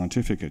wasn't a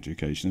scientific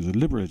education. It was a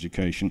liberal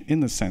education in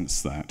the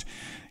sense that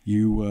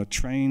you were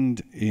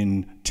trained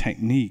in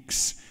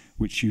techniques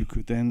which you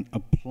could then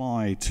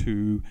apply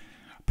to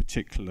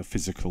particular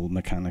physical,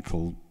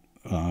 mechanical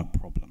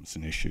problems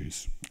and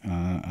issues.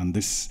 And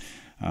this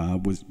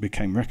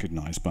became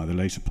recognized by the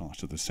later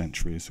part of the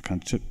century as a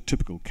kind of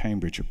typical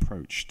Cambridge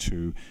approach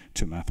to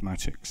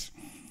mathematics.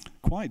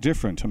 Quite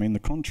different. I mean, the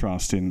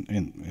contrast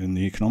in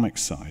the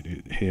economics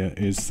side here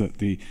is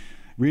that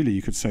really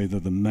you could say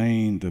that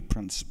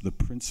the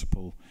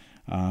principal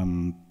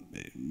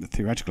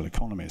theoretical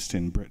economist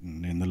in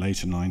Britain in the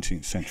later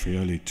 19th century,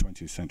 early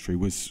 20th century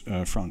was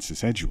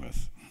Francis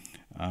Edgeworth,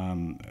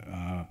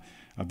 a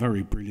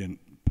very brilliant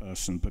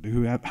person, but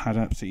who had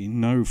absolutely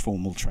no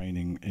formal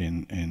training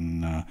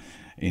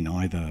in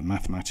either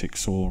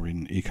mathematics or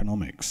in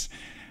economics.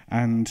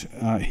 And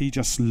he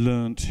just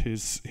learnt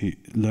his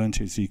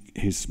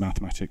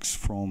mathematics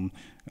from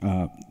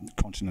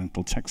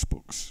continental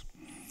textbooks.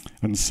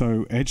 And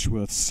so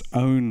Edgeworth's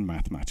own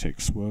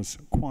mathematics was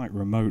quite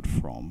remote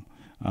from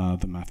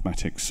the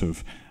mathematics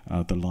of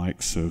the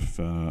likes of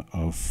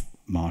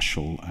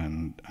Marshall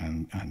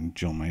and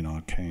John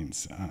Maynard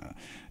Keynes.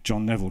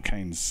 John Neville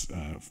Keynes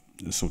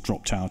sort of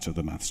dropped out of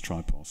the maths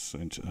tripos,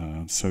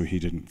 and so he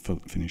didn't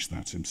finish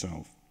that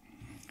himself.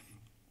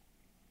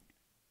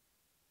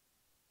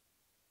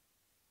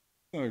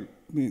 So I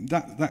mean,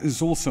 that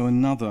is also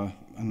another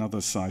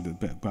side of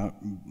the bit about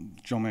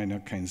John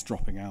Maynard Keynes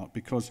dropping out,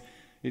 because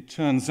it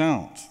turns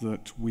out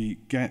that we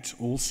get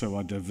also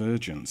a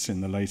divergence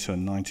in the later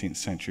 19th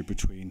century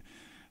between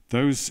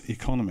those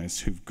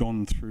economists who've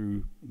gone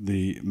through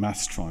the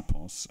maths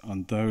tripos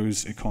and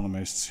those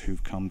economists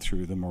who've come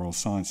through the moral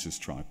sciences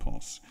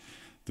tripos.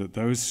 That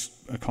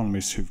those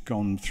economists who've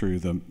gone through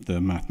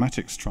the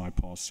mathematics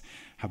tripos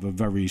have a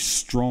very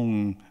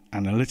strong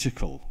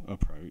analytical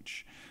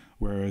approach,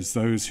 whereas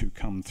those who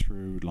come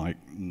through, like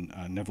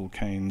Neville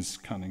Keynes,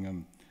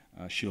 Cunningham,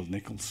 Shield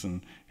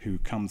Nicholson, who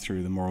come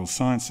through the moral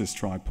sciences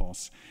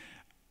tripos,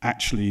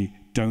 actually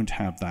don't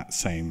have that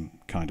same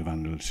kind of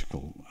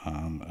analytical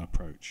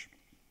approach.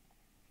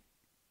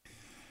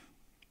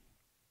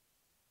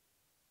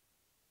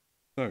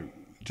 So,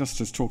 just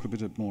to talk a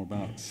bit more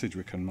about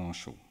Sidgwick and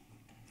Marshall.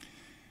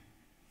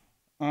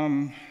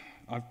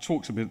 I've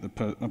talked a bit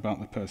about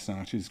the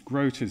personalities.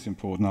 Grote is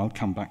important. I'll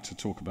come back to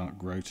talk about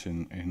Grote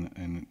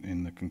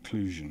in the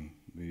conclusion,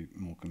 be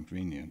more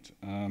convenient.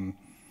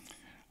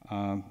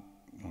 I'll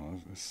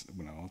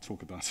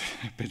talk about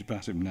a bit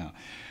about him now.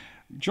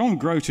 John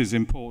Grote is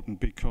important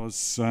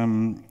because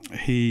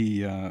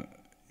he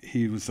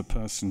was the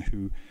person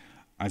who,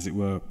 as it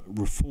were,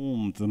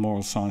 reformed the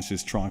moral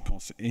sciences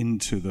tripos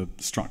into the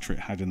structure it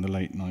had in the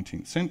late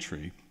 19th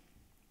century.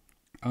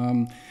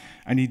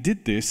 And he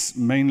did this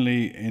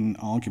mainly in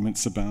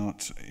arguments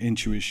about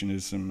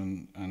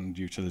intuitionism and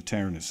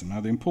utilitarianism.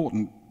 Now, the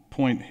important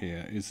point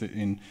here is that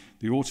in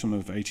the autumn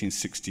of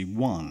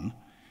 1861,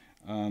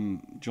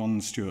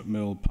 John Stuart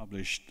Mill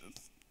published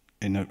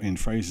in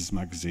Fraser's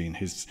magazine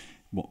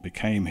what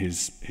became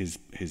his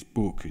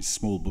book, his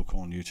small book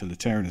on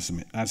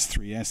utilitarianism, as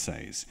 3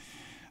 essays.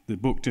 The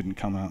book didn't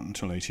come out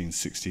until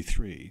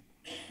 1863,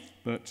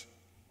 but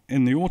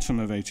in the autumn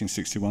of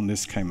 1861,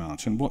 this came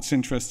out. And what's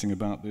interesting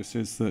about this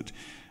is that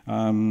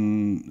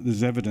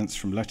there's evidence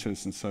from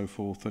letters and so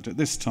forth that at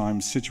this time,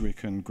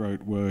 Sidgwick and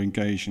Grote were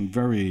engaged in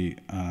very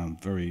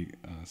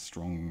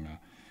strong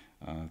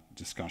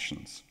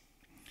discussions.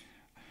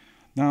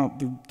 Now,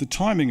 the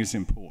timing is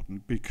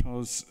important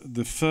because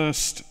the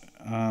first,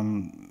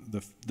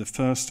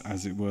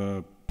 as it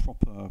were,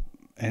 proper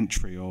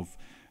entry of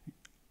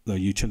the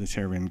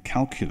utilitarian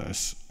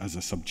calculus as a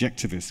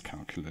subjectivist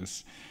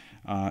calculus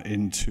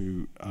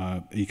into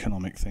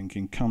economic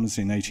thinking comes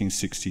in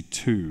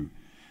 1862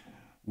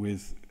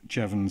 with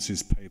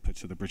Jevons's paper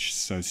to the British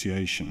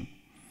Association.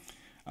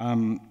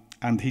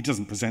 And he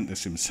doesn't present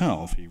this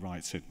himself, he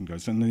writes it and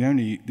goes, and the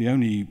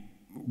only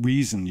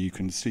reason you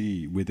can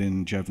see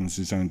within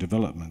Jevons's own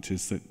development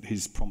is that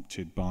he's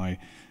prompted by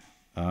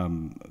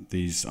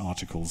these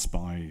articles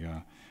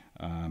by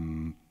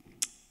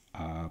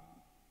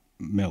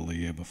Mill the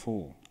year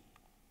before.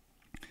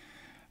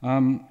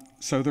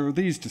 So there are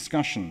these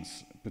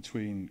discussions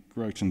between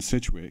Grote and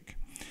Sidgwick.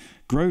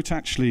 Grote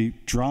actually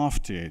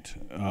drafted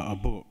a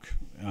book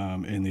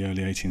in the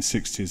early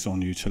 1860s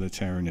on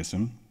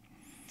utilitarianism,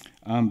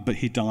 but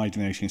he died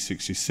in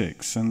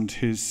 1866, and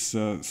his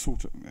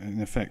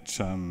in effect,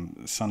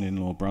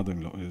 son-in-law,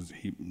 brother-in-law,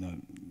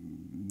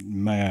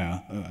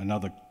 mayor,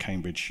 another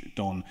Cambridge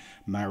don,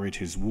 married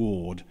his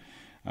ward,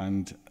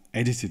 and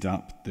edited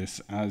up this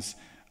as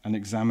an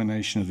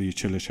examination of the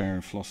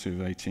utilitarian philosophy of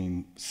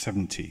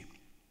 1870.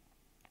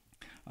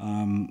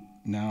 Then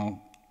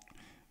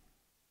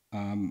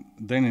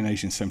in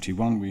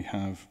 1871 we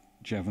have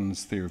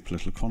Jevons' Theory of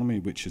Political Economy,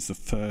 which is the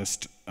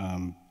first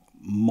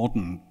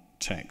modern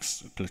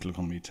text, political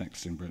economy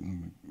text in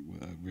Britain,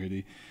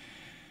 really.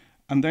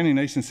 And then in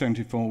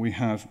 1874 we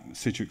have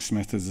Sidgwick's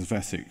Methods of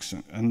Ethics.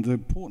 And the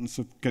importance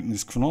of getting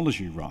this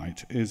chronology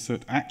right is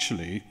that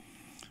actually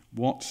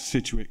what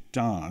Sidgwick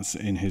does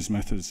in his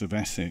Methods of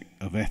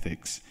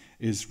Ethics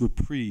is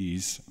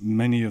reprise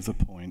many of the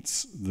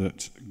points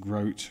that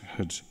Grote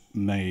had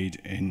made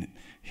in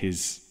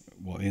his,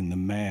 in the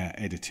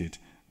Mayer-edited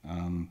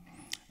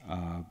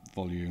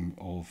volume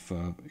of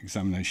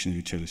Examination of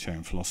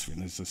Utilitarian Philosophy.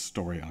 And there's a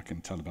story I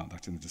can tell about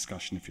that in the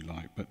discussion if you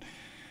like. But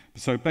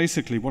so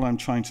basically what I'm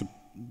trying to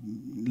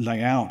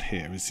lay out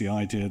here is the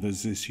idea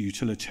there's this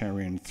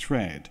utilitarian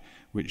thread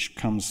which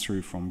comes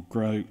through from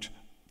Grote,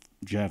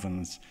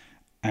 Jevons,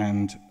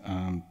 and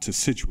to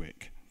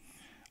Sidgwick.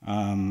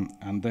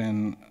 And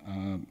then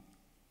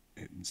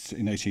in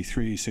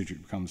 1883,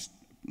 Sidgwick becomes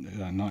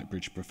a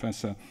Knightsbridge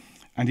professor,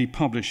 and he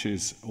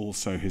publishes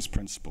also his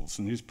Principles.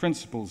 And his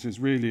Principles is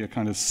really a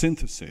kind of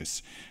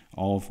synthesis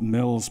of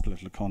Mill's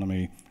political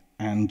economy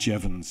and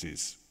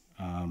Jevons's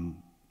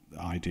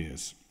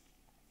ideas.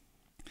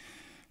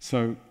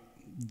 So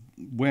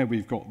where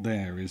we've got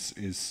there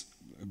is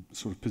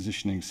sort of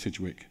positioning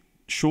Sidgwick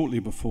shortly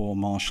before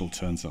Marshall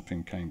turns up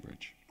in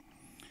Cambridge.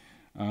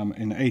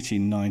 In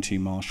 1890,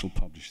 Marshall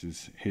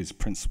publishes his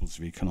Principles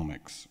of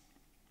Economics.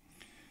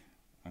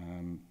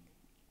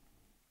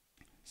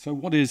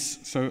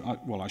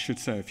 Well, I should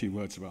say a few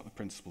words about the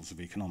Principles of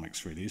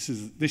Economics, really.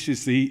 This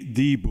is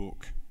the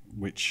book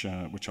which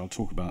I'll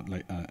talk about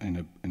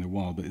in a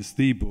while, but it's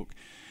the book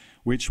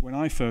which, when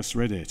I first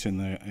read it in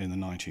the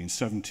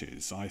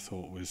 1970s, I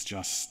thought was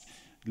just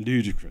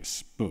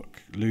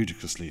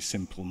ludicrously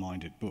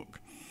simple-minded book.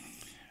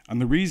 And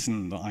the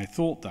reason that I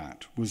thought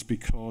that was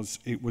because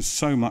it was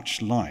so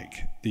much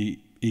like the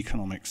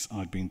economics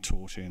I'd been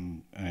taught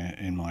in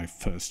my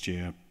first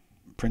year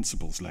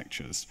Principles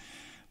lectures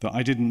that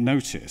I didn't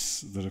notice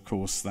that, of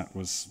course,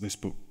 this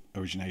book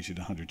originated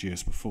 100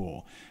 years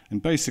before.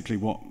 And basically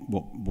what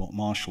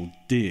Marshall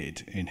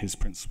did in his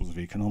Principles of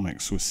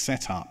Economics was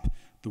set up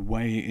the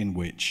way in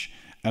which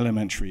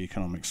elementary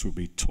economics would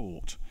be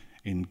taught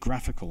in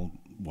graphical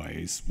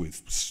ways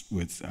with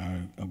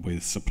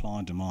supply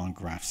and demand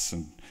graphs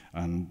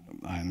and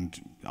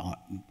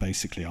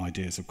basically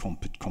ideas of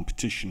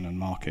competition and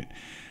market.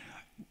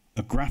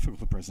 A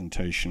graphical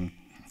presentation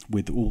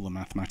with all the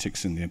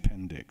mathematics in the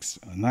appendix,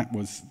 and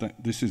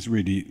this is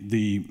really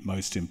the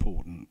most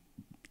important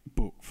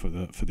book for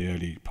the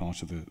early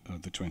part of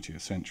the 20th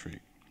century.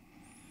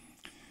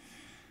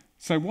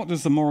 So what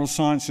does the moral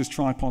sciences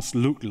tripos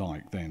look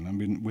like then? I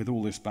mean, with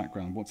all this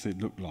background, what's it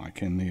look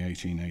like in the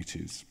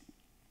 1880s?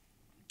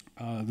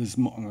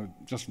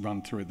 Just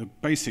run through it. The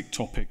basic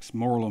topics,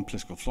 moral and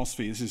political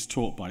philosophy. This is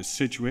taught by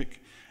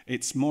Sidgwick.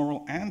 It's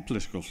moral and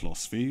political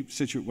philosophy.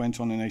 Sidgwick went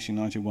on in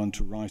 1891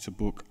 to write a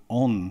book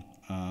on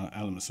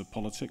elements of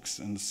politics,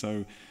 and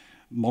so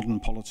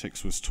modern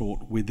politics was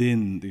taught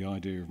within the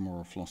idea of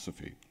moral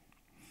philosophy.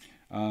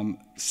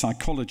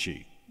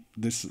 Psychology.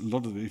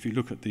 If you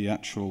look at the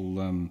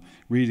actual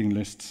reading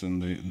lists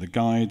and the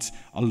guides,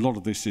 a lot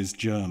of this is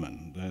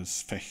German.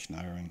 There's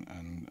Fechner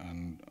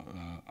and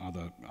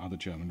other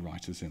German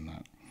writers in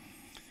that.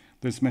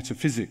 There's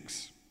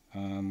metaphysics,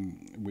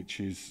 which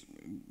is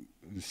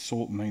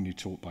mainly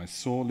taught by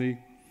Sorley.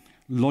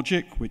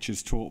 Logic, which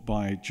is taught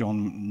by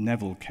John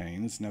Neville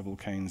Keynes. Neville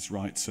Keynes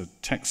writes a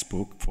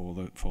textbook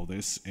for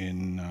this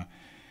in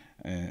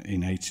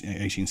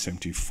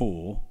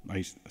 1884.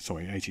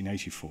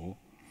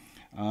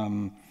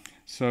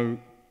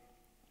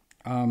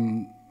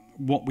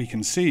 What we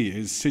can see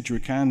is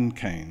Sidgwick and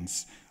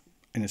Keynes,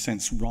 in a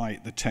sense,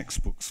 write the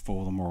textbooks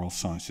for the moral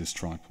sciences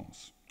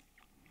tripos.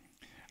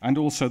 And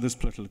also there's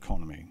political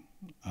economy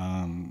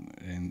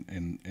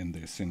in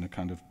this, in a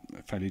kind of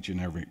fairly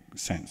generic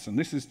sense. And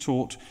this is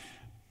taught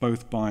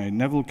both by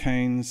Neville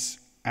Keynes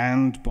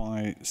and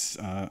by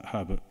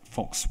Herbert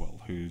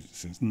Foxwell, who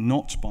says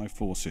not by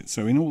Fawcett.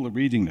 So in all the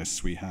reading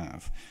lists we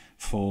have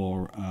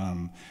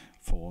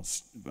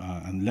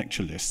and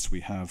lecture lists we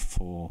have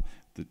for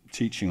the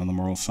teaching on the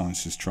moral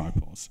sciences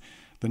tripos,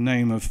 the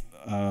name of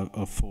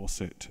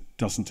Fawcett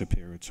doesn't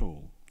appear at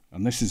all.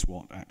 And this is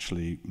what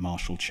actually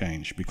Marshall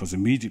changed, because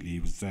immediately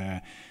he was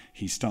there,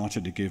 he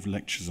started to give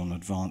lectures on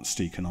advanced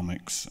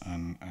economics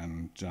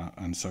and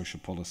social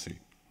policy.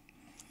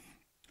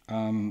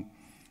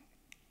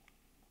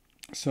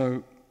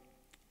 So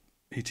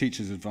he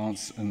teaches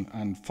advanced,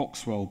 and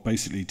Foxwell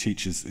basically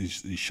teaches,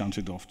 he's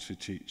shunted off to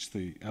teach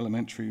the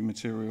elementary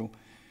material.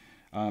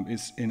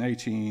 It's in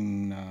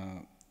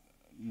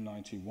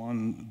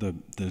 1891, the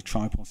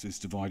tripos is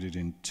divided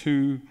in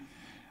two.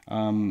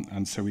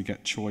 And so we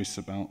get choice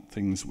about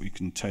things we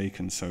can take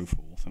and so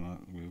forth, and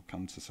we'll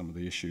come to some of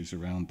the issues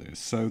around this.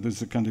 So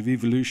there's a kind of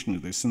evolution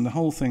of this, and the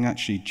whole thing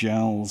actually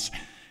gels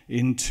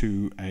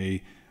into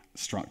a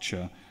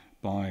structure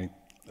by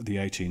the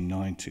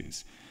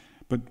 1890s.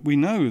 But we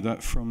know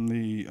that from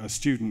the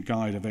student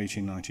guide of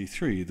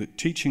 1893 that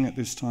teaching at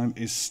this time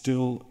is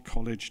still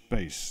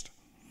college-based.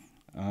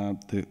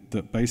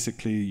 That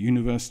basically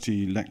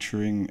university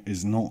lecturing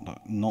is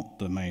not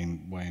the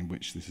main way in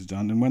which this is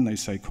done. And when they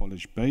say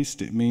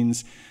college-based, it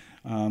means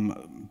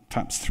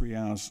perhaps 3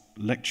 hours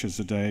lectures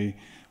a day,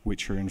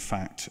 which are in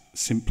fact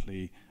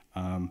simply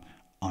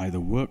either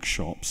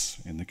workshops,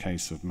 in the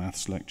case of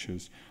maths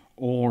lectures,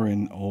 or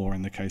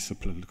in the case of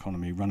political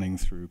economy, running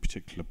through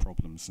particular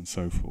problems and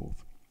so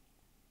forth.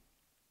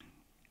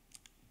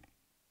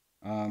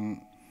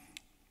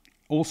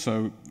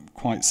 Also,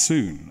 quite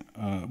soon,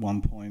 at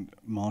one point,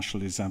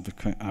 Marshall is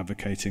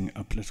advocating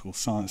a political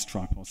science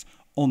tripos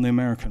on the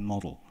American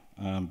model,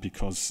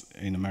 because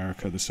in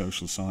America the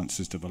social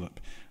sciences develop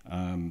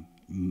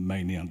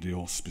mainly under the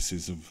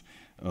auspices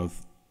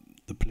of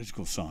the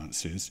political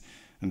sciences,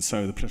 and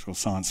so the Political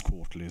Science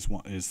Quarterly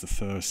is the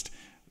first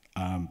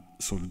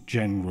sort of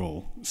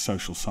general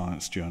social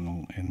science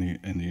journal in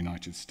the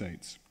United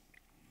States.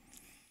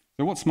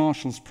 So what's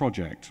Marshall's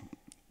project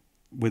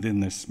within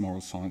this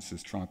moral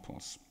sciences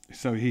tripos?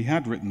 So he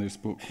had written this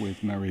book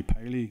with Mary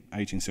Paley,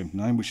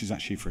 1879, which is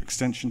actually for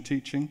extension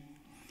teaching.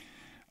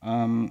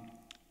 Through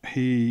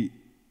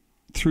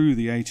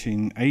the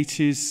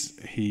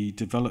 1880s, he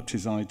developed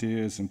his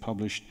ideas and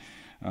published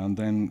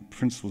then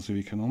Principles of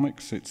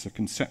Economics. It's a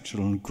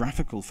conceptual and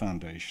graphical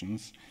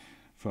foundations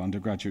for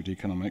undergraduate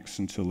economics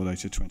until the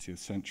later 20th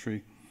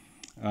century.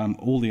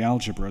 All the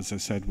algebra, as I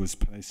said, was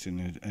placed in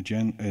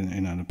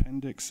an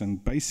appendix,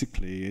 and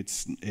basically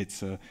it's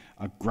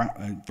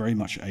very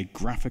much a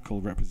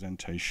graphical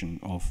representation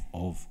of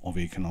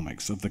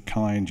economics, of the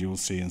kind you'll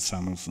see in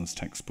Samuelson's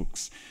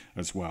textbooks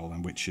as well,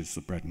 and which is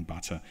the bread and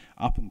butter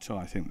up until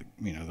I think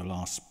the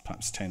last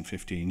perhaps 10,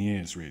 15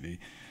 years really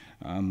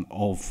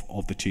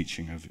of the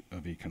teaching of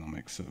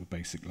economics at a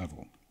basic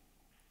level.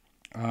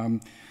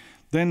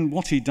 Then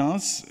what he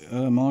does,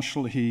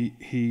 Marshall,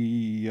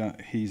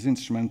 he's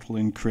instrumental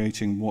in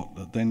creating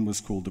what then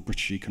was called the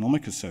British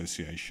Economic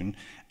Association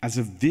as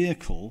a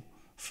vehicle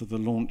for the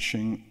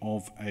launching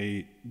of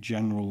a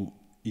general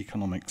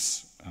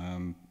economics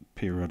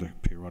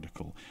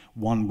periodical,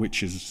 one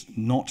which is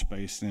not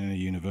based in any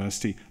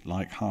university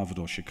like Harvard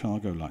or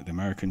Chicago, like the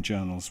American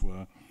journals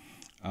were.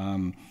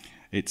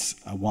 It's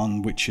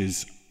one which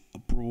is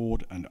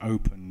broad and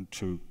open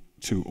to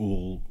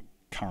all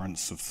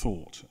currents of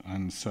thought,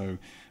 and so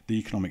the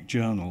Economic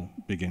Journal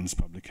begins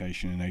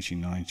publication in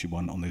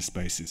 1891 on this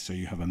basis. So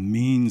you have a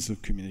means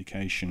of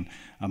communication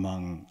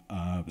among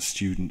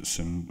students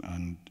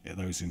and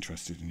those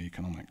interested in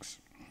economics.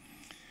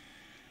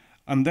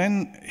 And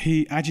then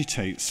he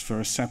agitates for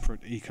a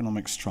separate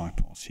economics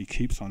tripos. He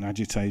keeps on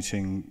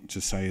agitating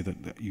to say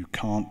that you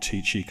can't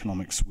teach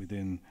economics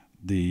within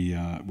the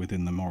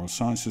moral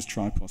sciences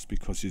tripos,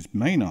 because his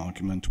main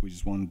argument, which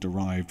is one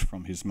derived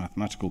from his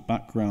mathematical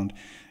background,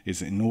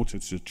 is in order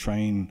to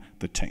train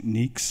the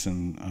techniques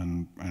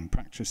and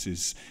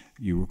practices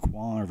you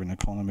require of an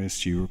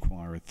economist, you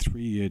require a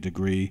 3-year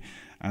degree,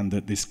 and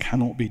that this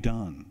cannot be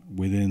done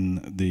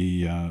within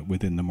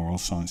the moral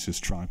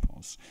sciences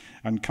tripos.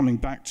 And coming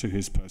back to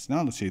his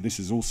personality, this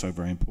is also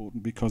very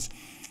important because,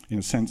 in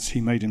a sense,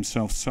 he made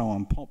himself so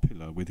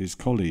unpopular with his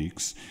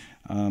colleagues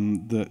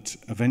that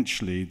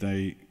eventually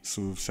they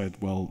sort of said,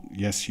 well,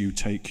 yes, you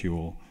take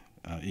your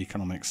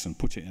economics and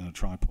put it in a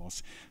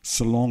tripos,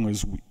 so long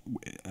as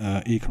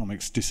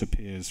economics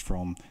disappears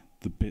from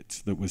the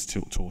bit that was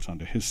taught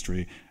under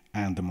history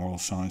and the moral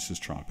sciences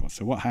tripos.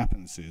 So what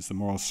happens is the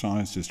moral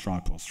sciences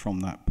tripos from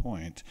that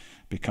point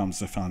becomes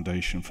the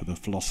foundation for the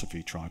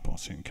philosophy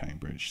tripos in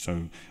Cambridge.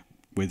 So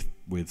with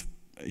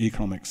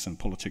economics and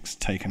politics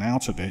taken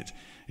out of it,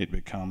 it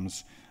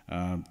becomes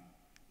a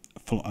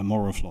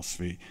moral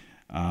philosophy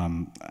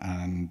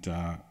and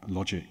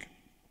logic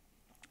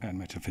and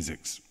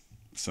metaphysics.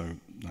 So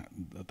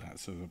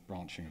that's a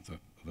branching of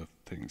the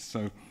things.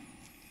 So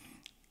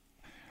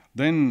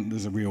then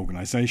there's a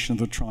reorganization of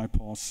the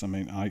tripos. I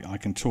mean, I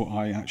can talk.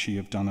 I actually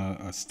have done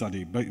a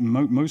study, but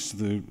most of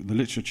the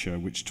literature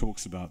which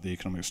talks about the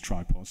economics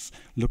tripos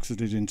looks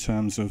at it in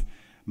terms of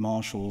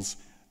Marshall's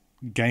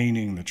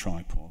gaining the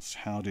tripos.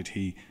 How did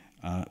he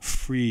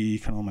free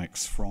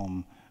economics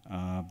from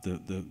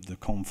the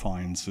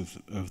confines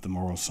of the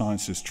moral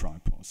sciences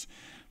tripos?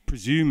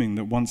 Presuming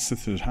that once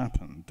this had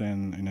happened,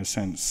 then in a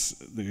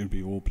sense it would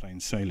be all plain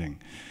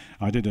sailing.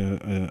 I did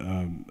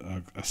a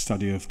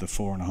study of the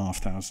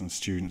 4,500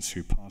 students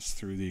who passed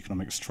through the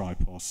economics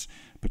tripos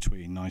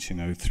between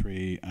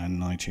 1903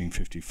 and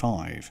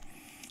 1955.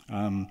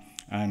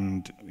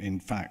 And in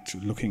fact,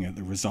 looking at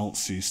the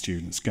results these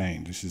students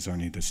gained, this is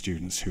only the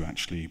students who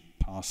actually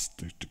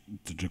passed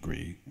the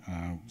degree,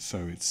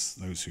 so it's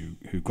those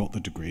who got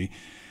the degree.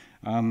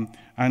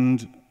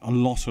 And a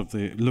lot of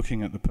the,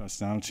 looking at the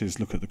personalities,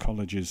 look at the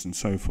colleges and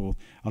so forth,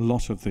 a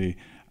lot of the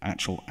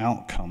actual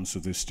outcomes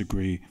of this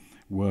degree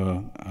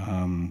were,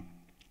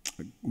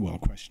 well,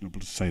 questionable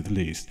to say the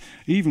least.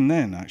 Even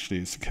then, actually,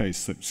 it's the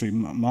case that, see,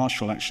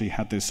 Marshall actually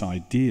had this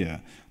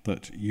idea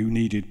that you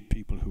needed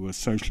people who were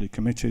socially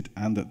committed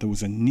and that there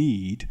was a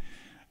need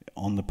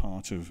on the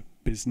part of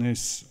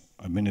business,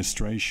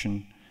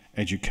 administration,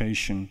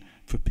 education,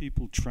 for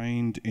people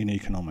trained in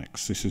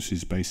economics. This was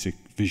his basic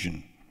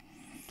vision.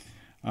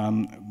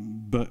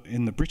 But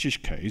in the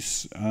British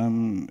case,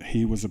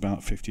 he was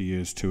about 50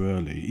 years too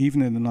early.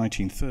 Even in the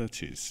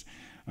 1930s,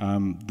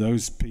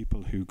 those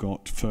people who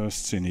got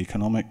firsts in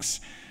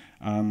economics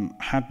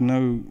had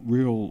no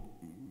real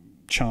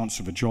chance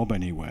of a job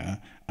anywhere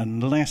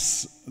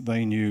unless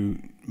they knew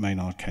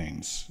Maynard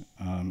Keynes.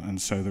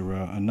 And so there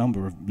were a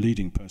number of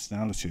leading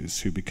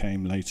personalities who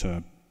became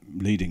later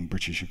leading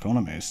British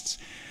economists,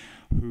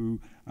 who,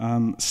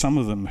 some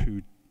of them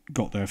who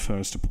got their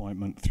first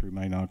appointment through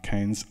Maynard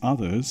Keynes,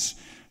 others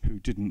who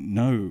didn't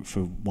know,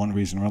 for one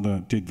reason or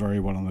other, did very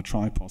well on the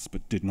tripos,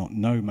 but did not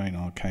know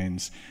Maynard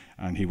Keynes,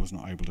 and he was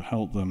not able to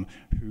help them,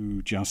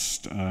 who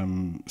just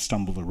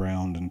stumbled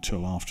around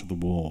until after the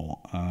war.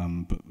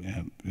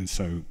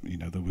 So, you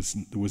know, there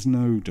was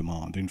no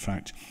demand. In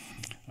fact,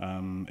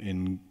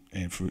 in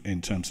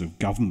terms of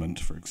government,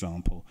 for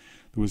example,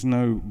 there was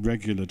no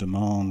regular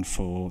demand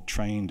for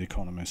trained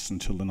economists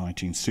until the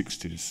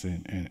 1960s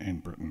in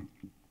Britain,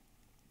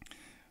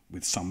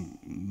 with some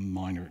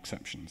minor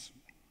exceptions.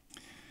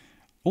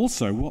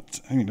 Also,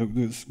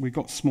 we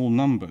got small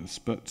numbers,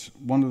 but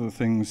one of the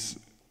things,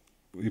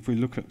 if we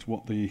look at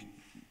what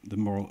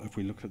if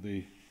we look at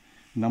the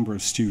number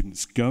of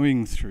students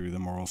going through the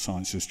moral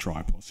sciences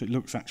tripos, it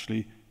looks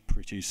actually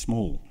pretty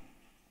small.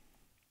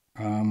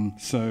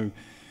 So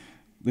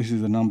this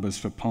is the numbers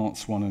for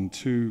parts 1 and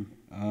 2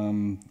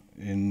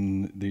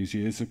 in these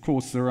years. Of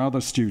course, there are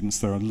other students.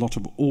 There are a lot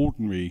of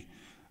ordinary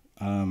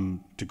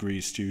degree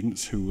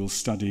students who will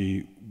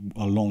study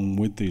along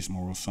with these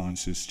moral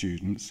sciences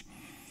students,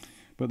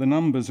 but the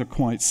numbers are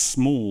quite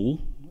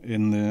small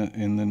in the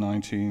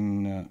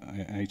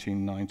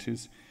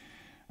 1890s,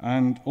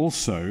 and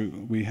also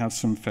we have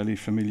some fairly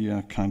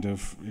familiar kind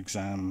of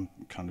exam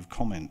kind of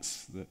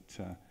comments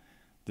that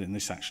then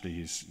this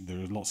actually is, there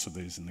are lots of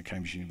these in the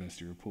Cambridge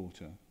University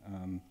Reporter.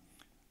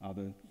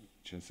 Other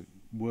just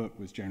work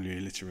was generally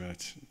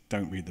illiterate,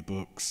 don't read the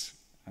books.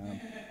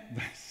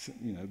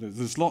 You know,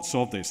 there's lots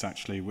of this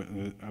actually.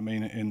 I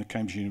mean, in the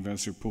Cambridge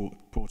University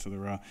Reporter,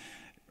 there are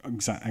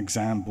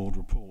exam board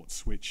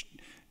reports which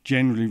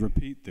generally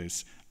repeat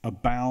this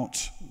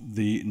about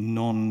the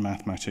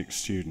non-mathematics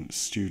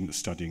students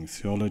studying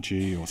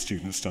theology or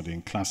students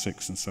studying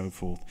classics and so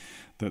forth,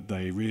 that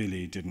they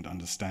really didn't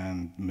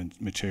understand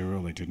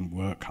material, they didn't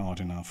work hard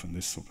enough, and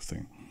this sort of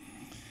thing.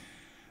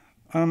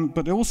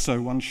 But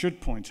also, one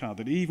should point out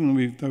that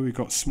even though we've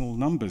got small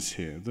numbers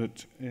here,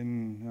 that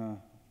in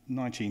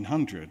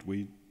 1900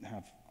 we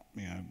have,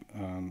 you know,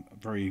 a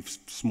very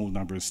small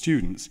number of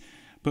students,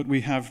 but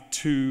we have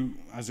two,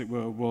 as it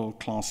were,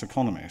 world-class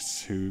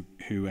economists who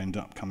end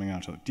up coming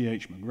out of it.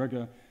 D.H.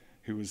 McGregor,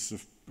 who was a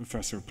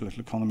professor of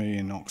political economy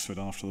in Oxford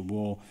after the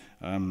war,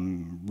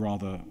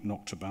 rather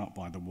knocked about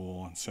by the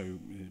war,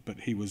 but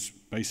he was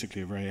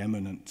basically a very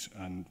eminent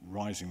and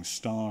rising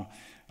star.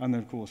 And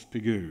then, of course,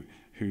 Pigou,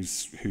 who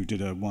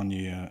did a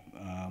one-year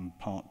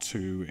part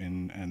 2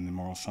 in the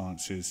moral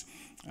sciences,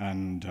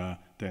 and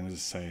then, as I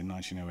say, in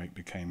 1908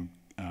 became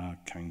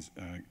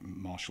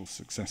Marshall's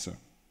successor.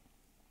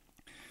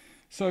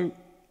 So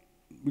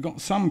we've got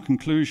some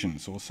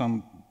conclusions or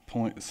some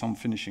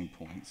finishing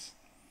points.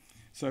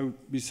 So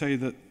we say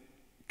that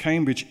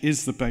Cambridge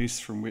is the base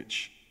from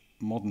which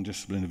modern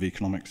discipline of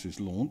economics is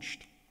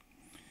launched,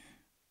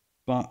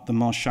 but the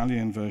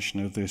Marshallian version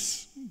of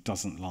this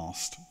doesn't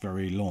last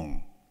very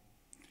long.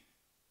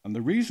 And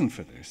the reason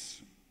for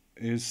this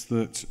is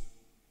that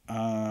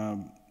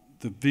the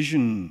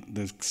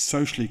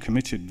socially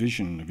committed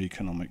vision of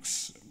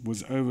economics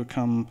was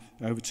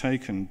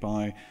overtaken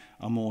by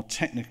a more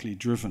technically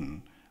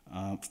driven,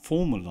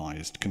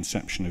 formalized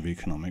conception of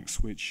economics,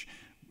 which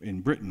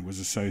in Britain was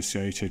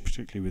associated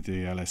particularly with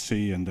the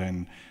LSE and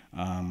then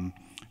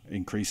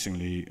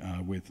increasingly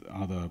with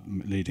other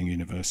leading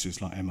universities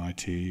like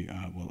MIT,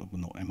 well,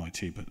 not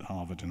MIT, but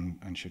Harvard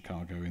and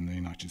Chicago in the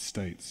United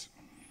States.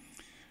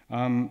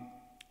 And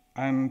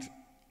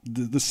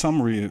the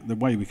summary, the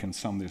way we can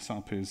sum this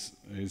up is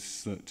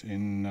that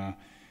in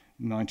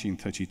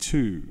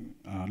 1932,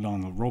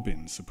 Lionel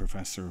Robbins, a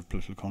professor of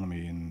political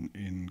economy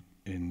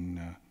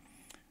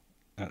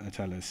at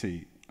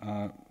LSE,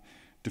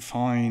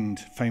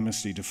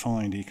 famously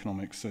defined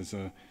economics as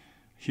a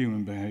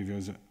human behavior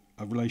as a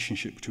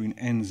relationship between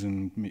ends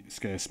and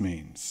scarce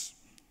means.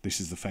 This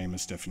is the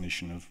famous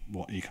definition of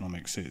what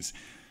economics is.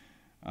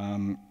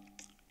 And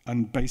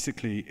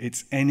basically,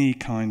 it's any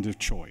kind of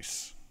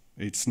choice.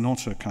 It's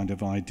not a kind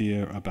of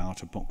idea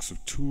about a box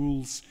of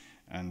tools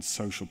and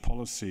social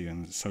policy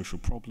and social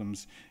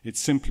problems. It's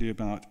simply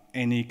about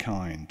any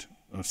kind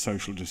of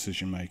social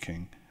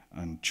decision-making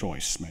and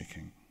choice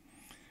making.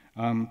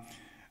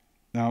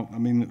 Now, I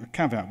mean, the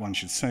caveat one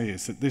should say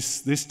is that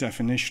this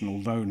definition,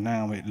 although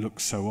now it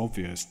looks so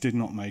obvious, did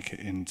not make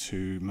it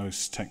into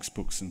most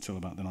textbooks until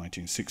about the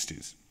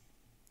 1960s.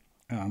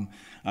 And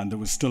there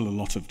was still a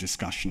lot of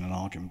discussion and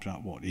argument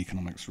about what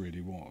economics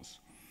really was.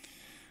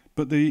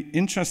 But the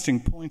interesting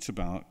point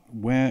about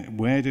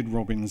where did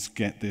Robbins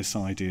get this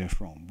idea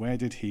from?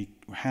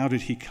 How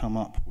did he come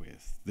up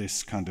with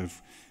this kind of,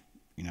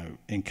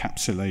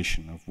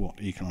 encapsulation of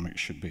what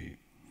economics should be?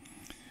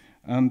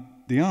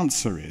 The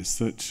answer is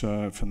that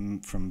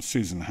from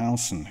Susan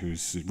Howson,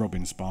 who's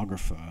Robbins'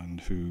 biographer and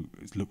who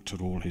looked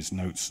at all his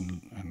notes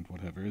and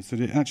whatever, is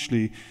that it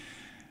actually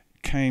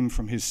came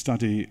from his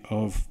study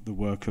of the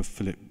work of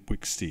Philip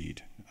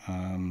Wicksteed,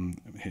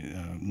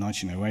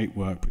 1908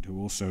 work, but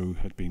who also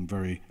had been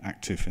very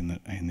active in the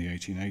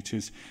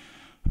 1880s,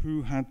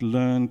 who had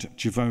learned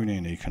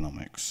Jevonian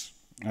economics.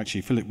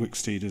 Actually, Philip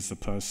Wicksteed is the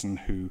person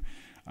who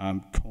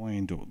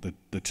coined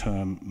the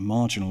term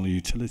marginal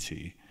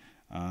utility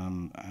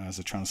as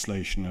a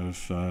translation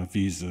of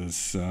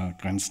Wieser's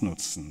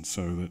Grenznutzen,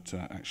 so that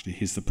actually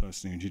he's the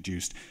person who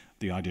introduced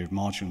the idea of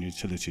marginal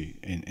utility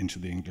into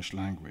the English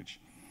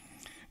language.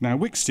 Now,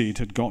 Wicksteed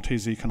had got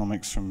his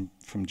economics from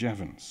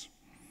Jevons.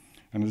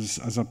 And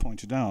as I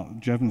pointed out,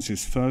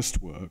 Jevons'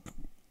 first work,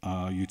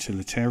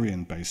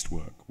 utilitarian-based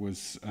work,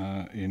 was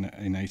in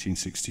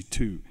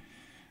 1862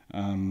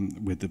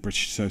 with the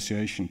British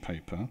Association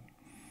paper.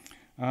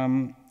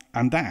 And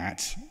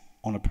that,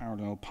 on a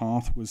parallel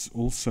path, was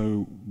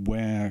also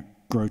where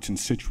Grote and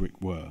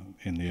Sidgwick were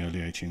in the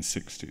early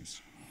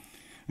 1860s.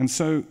 And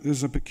so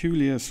there's a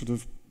peculiar sort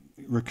of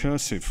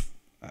recursive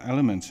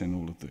element in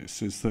all of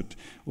this, is that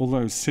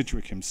although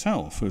Sidgwick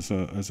himself, as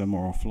a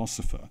moral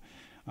philosopher,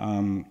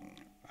 and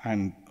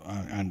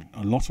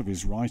a lot of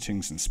his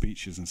writings and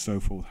speeches and so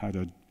forth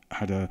had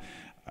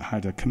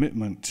a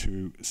commitment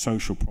to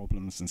social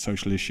problems and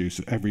social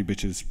issues every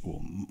bit as, or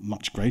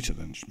much greater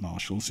than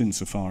Marshall's,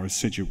 insofar as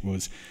Sidgwick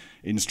was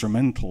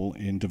instrumental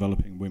in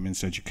developing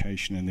women's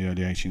education in the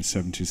early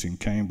 1870s in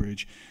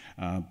Cambridge,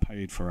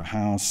 paid for a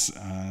house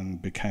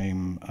and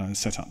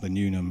set up the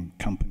Newnham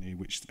Company,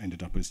 which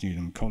ended up as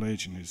Newnham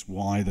College, and is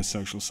why the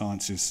social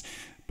sciences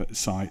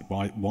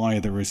why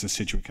there is a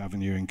Sidgwick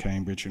Avenue in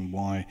Cambridge, and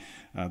why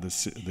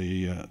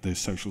the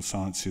social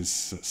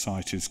sciences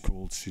site is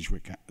called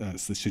the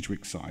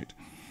Sidgwick site.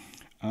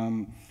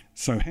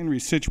 So Henry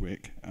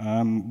Sidgwick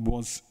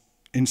was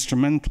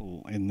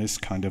instrumental in this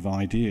kind of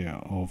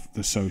idea of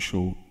the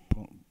social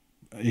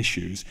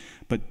issues,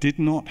 but did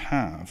not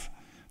have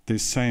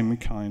this same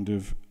kind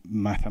of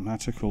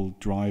mathematical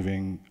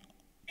driving,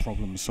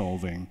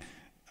 problem-solving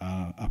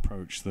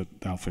approach that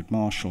Alfred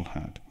Marshall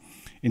had.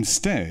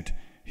 Instead,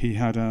 he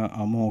had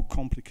a more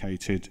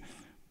complicated,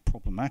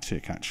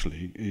 problematic,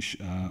 actually,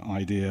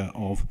 idea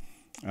of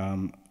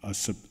a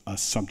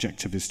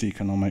subjectivist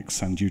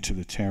economics and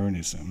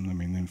utilitarianism. I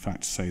mean, in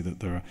fact, say that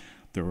there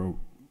are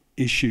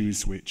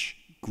issues which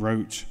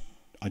Grote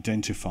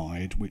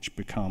identified, which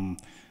come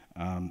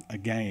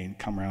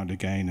around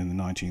again in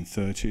the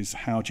 1930s.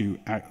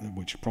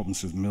 Which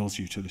problems of Mill's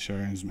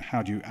utilitarianism?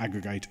 How do you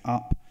aggregate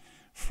up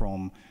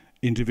from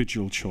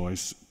individual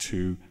choice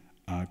to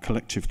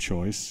collective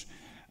choice?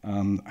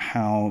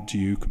 How do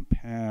you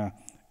compare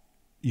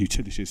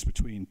utilities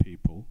between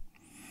people?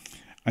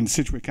 And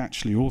Sidgwick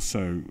actually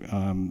also,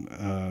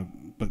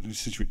 but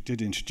Sidgwick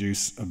did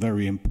introduce a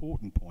very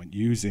important point,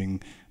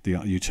 using the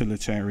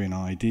utilitarian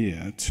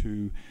idea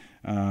to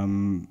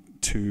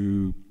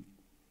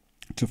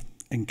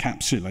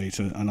encapsulate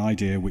an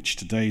idea which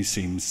today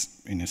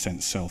seems, in a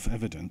sense,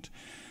 self-evident.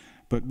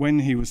 But when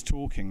he was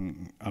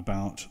talking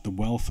about the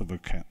wealth of a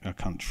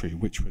country,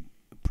 which had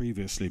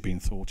previously been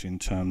thought in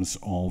terms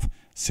of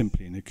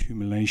simply an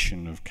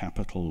accumulation of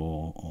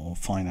capital or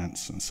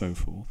finance and so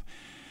forth,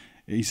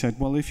 he said,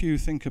 well, if you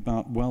think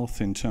about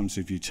wealth in terms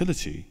of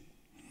utility,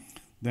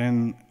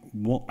 then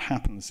what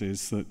happens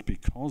is that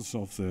because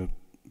of the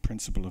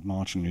principle of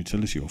marginal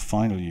utility, or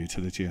final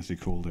utility as he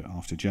called it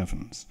after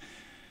Jevons,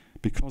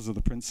 because of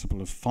the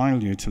principle of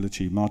final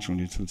utility, marginal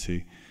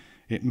utility,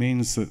 it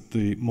means that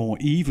the more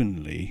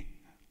evenly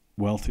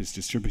wealth is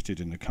distributed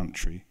in the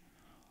country,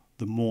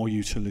 the more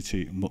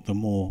utility, the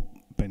more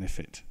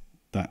benefit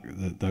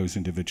that those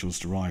individuals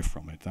derive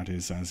from it. That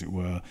is, as it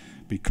were,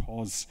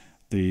 because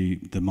the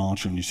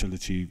marginal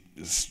utility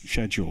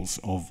schedules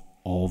of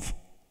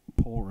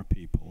poorer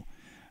people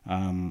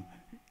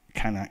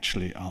can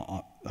actually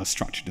are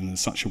structured in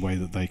such a way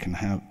that they can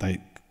have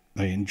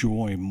they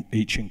enjoy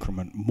each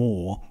increment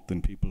more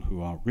than people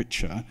who are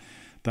richer.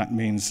 That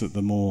means that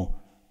the more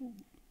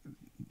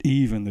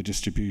even the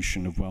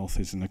distribution of wealth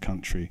is in a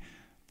country,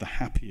 the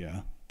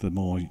happier, the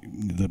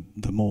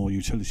more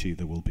utility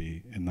there will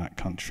be in that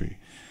country.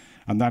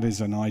 And that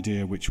is an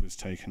idea which was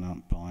taken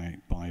up by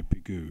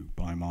Bigot,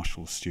 by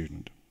Marshall's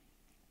student.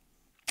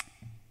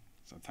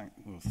 So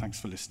thanks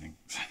for listening.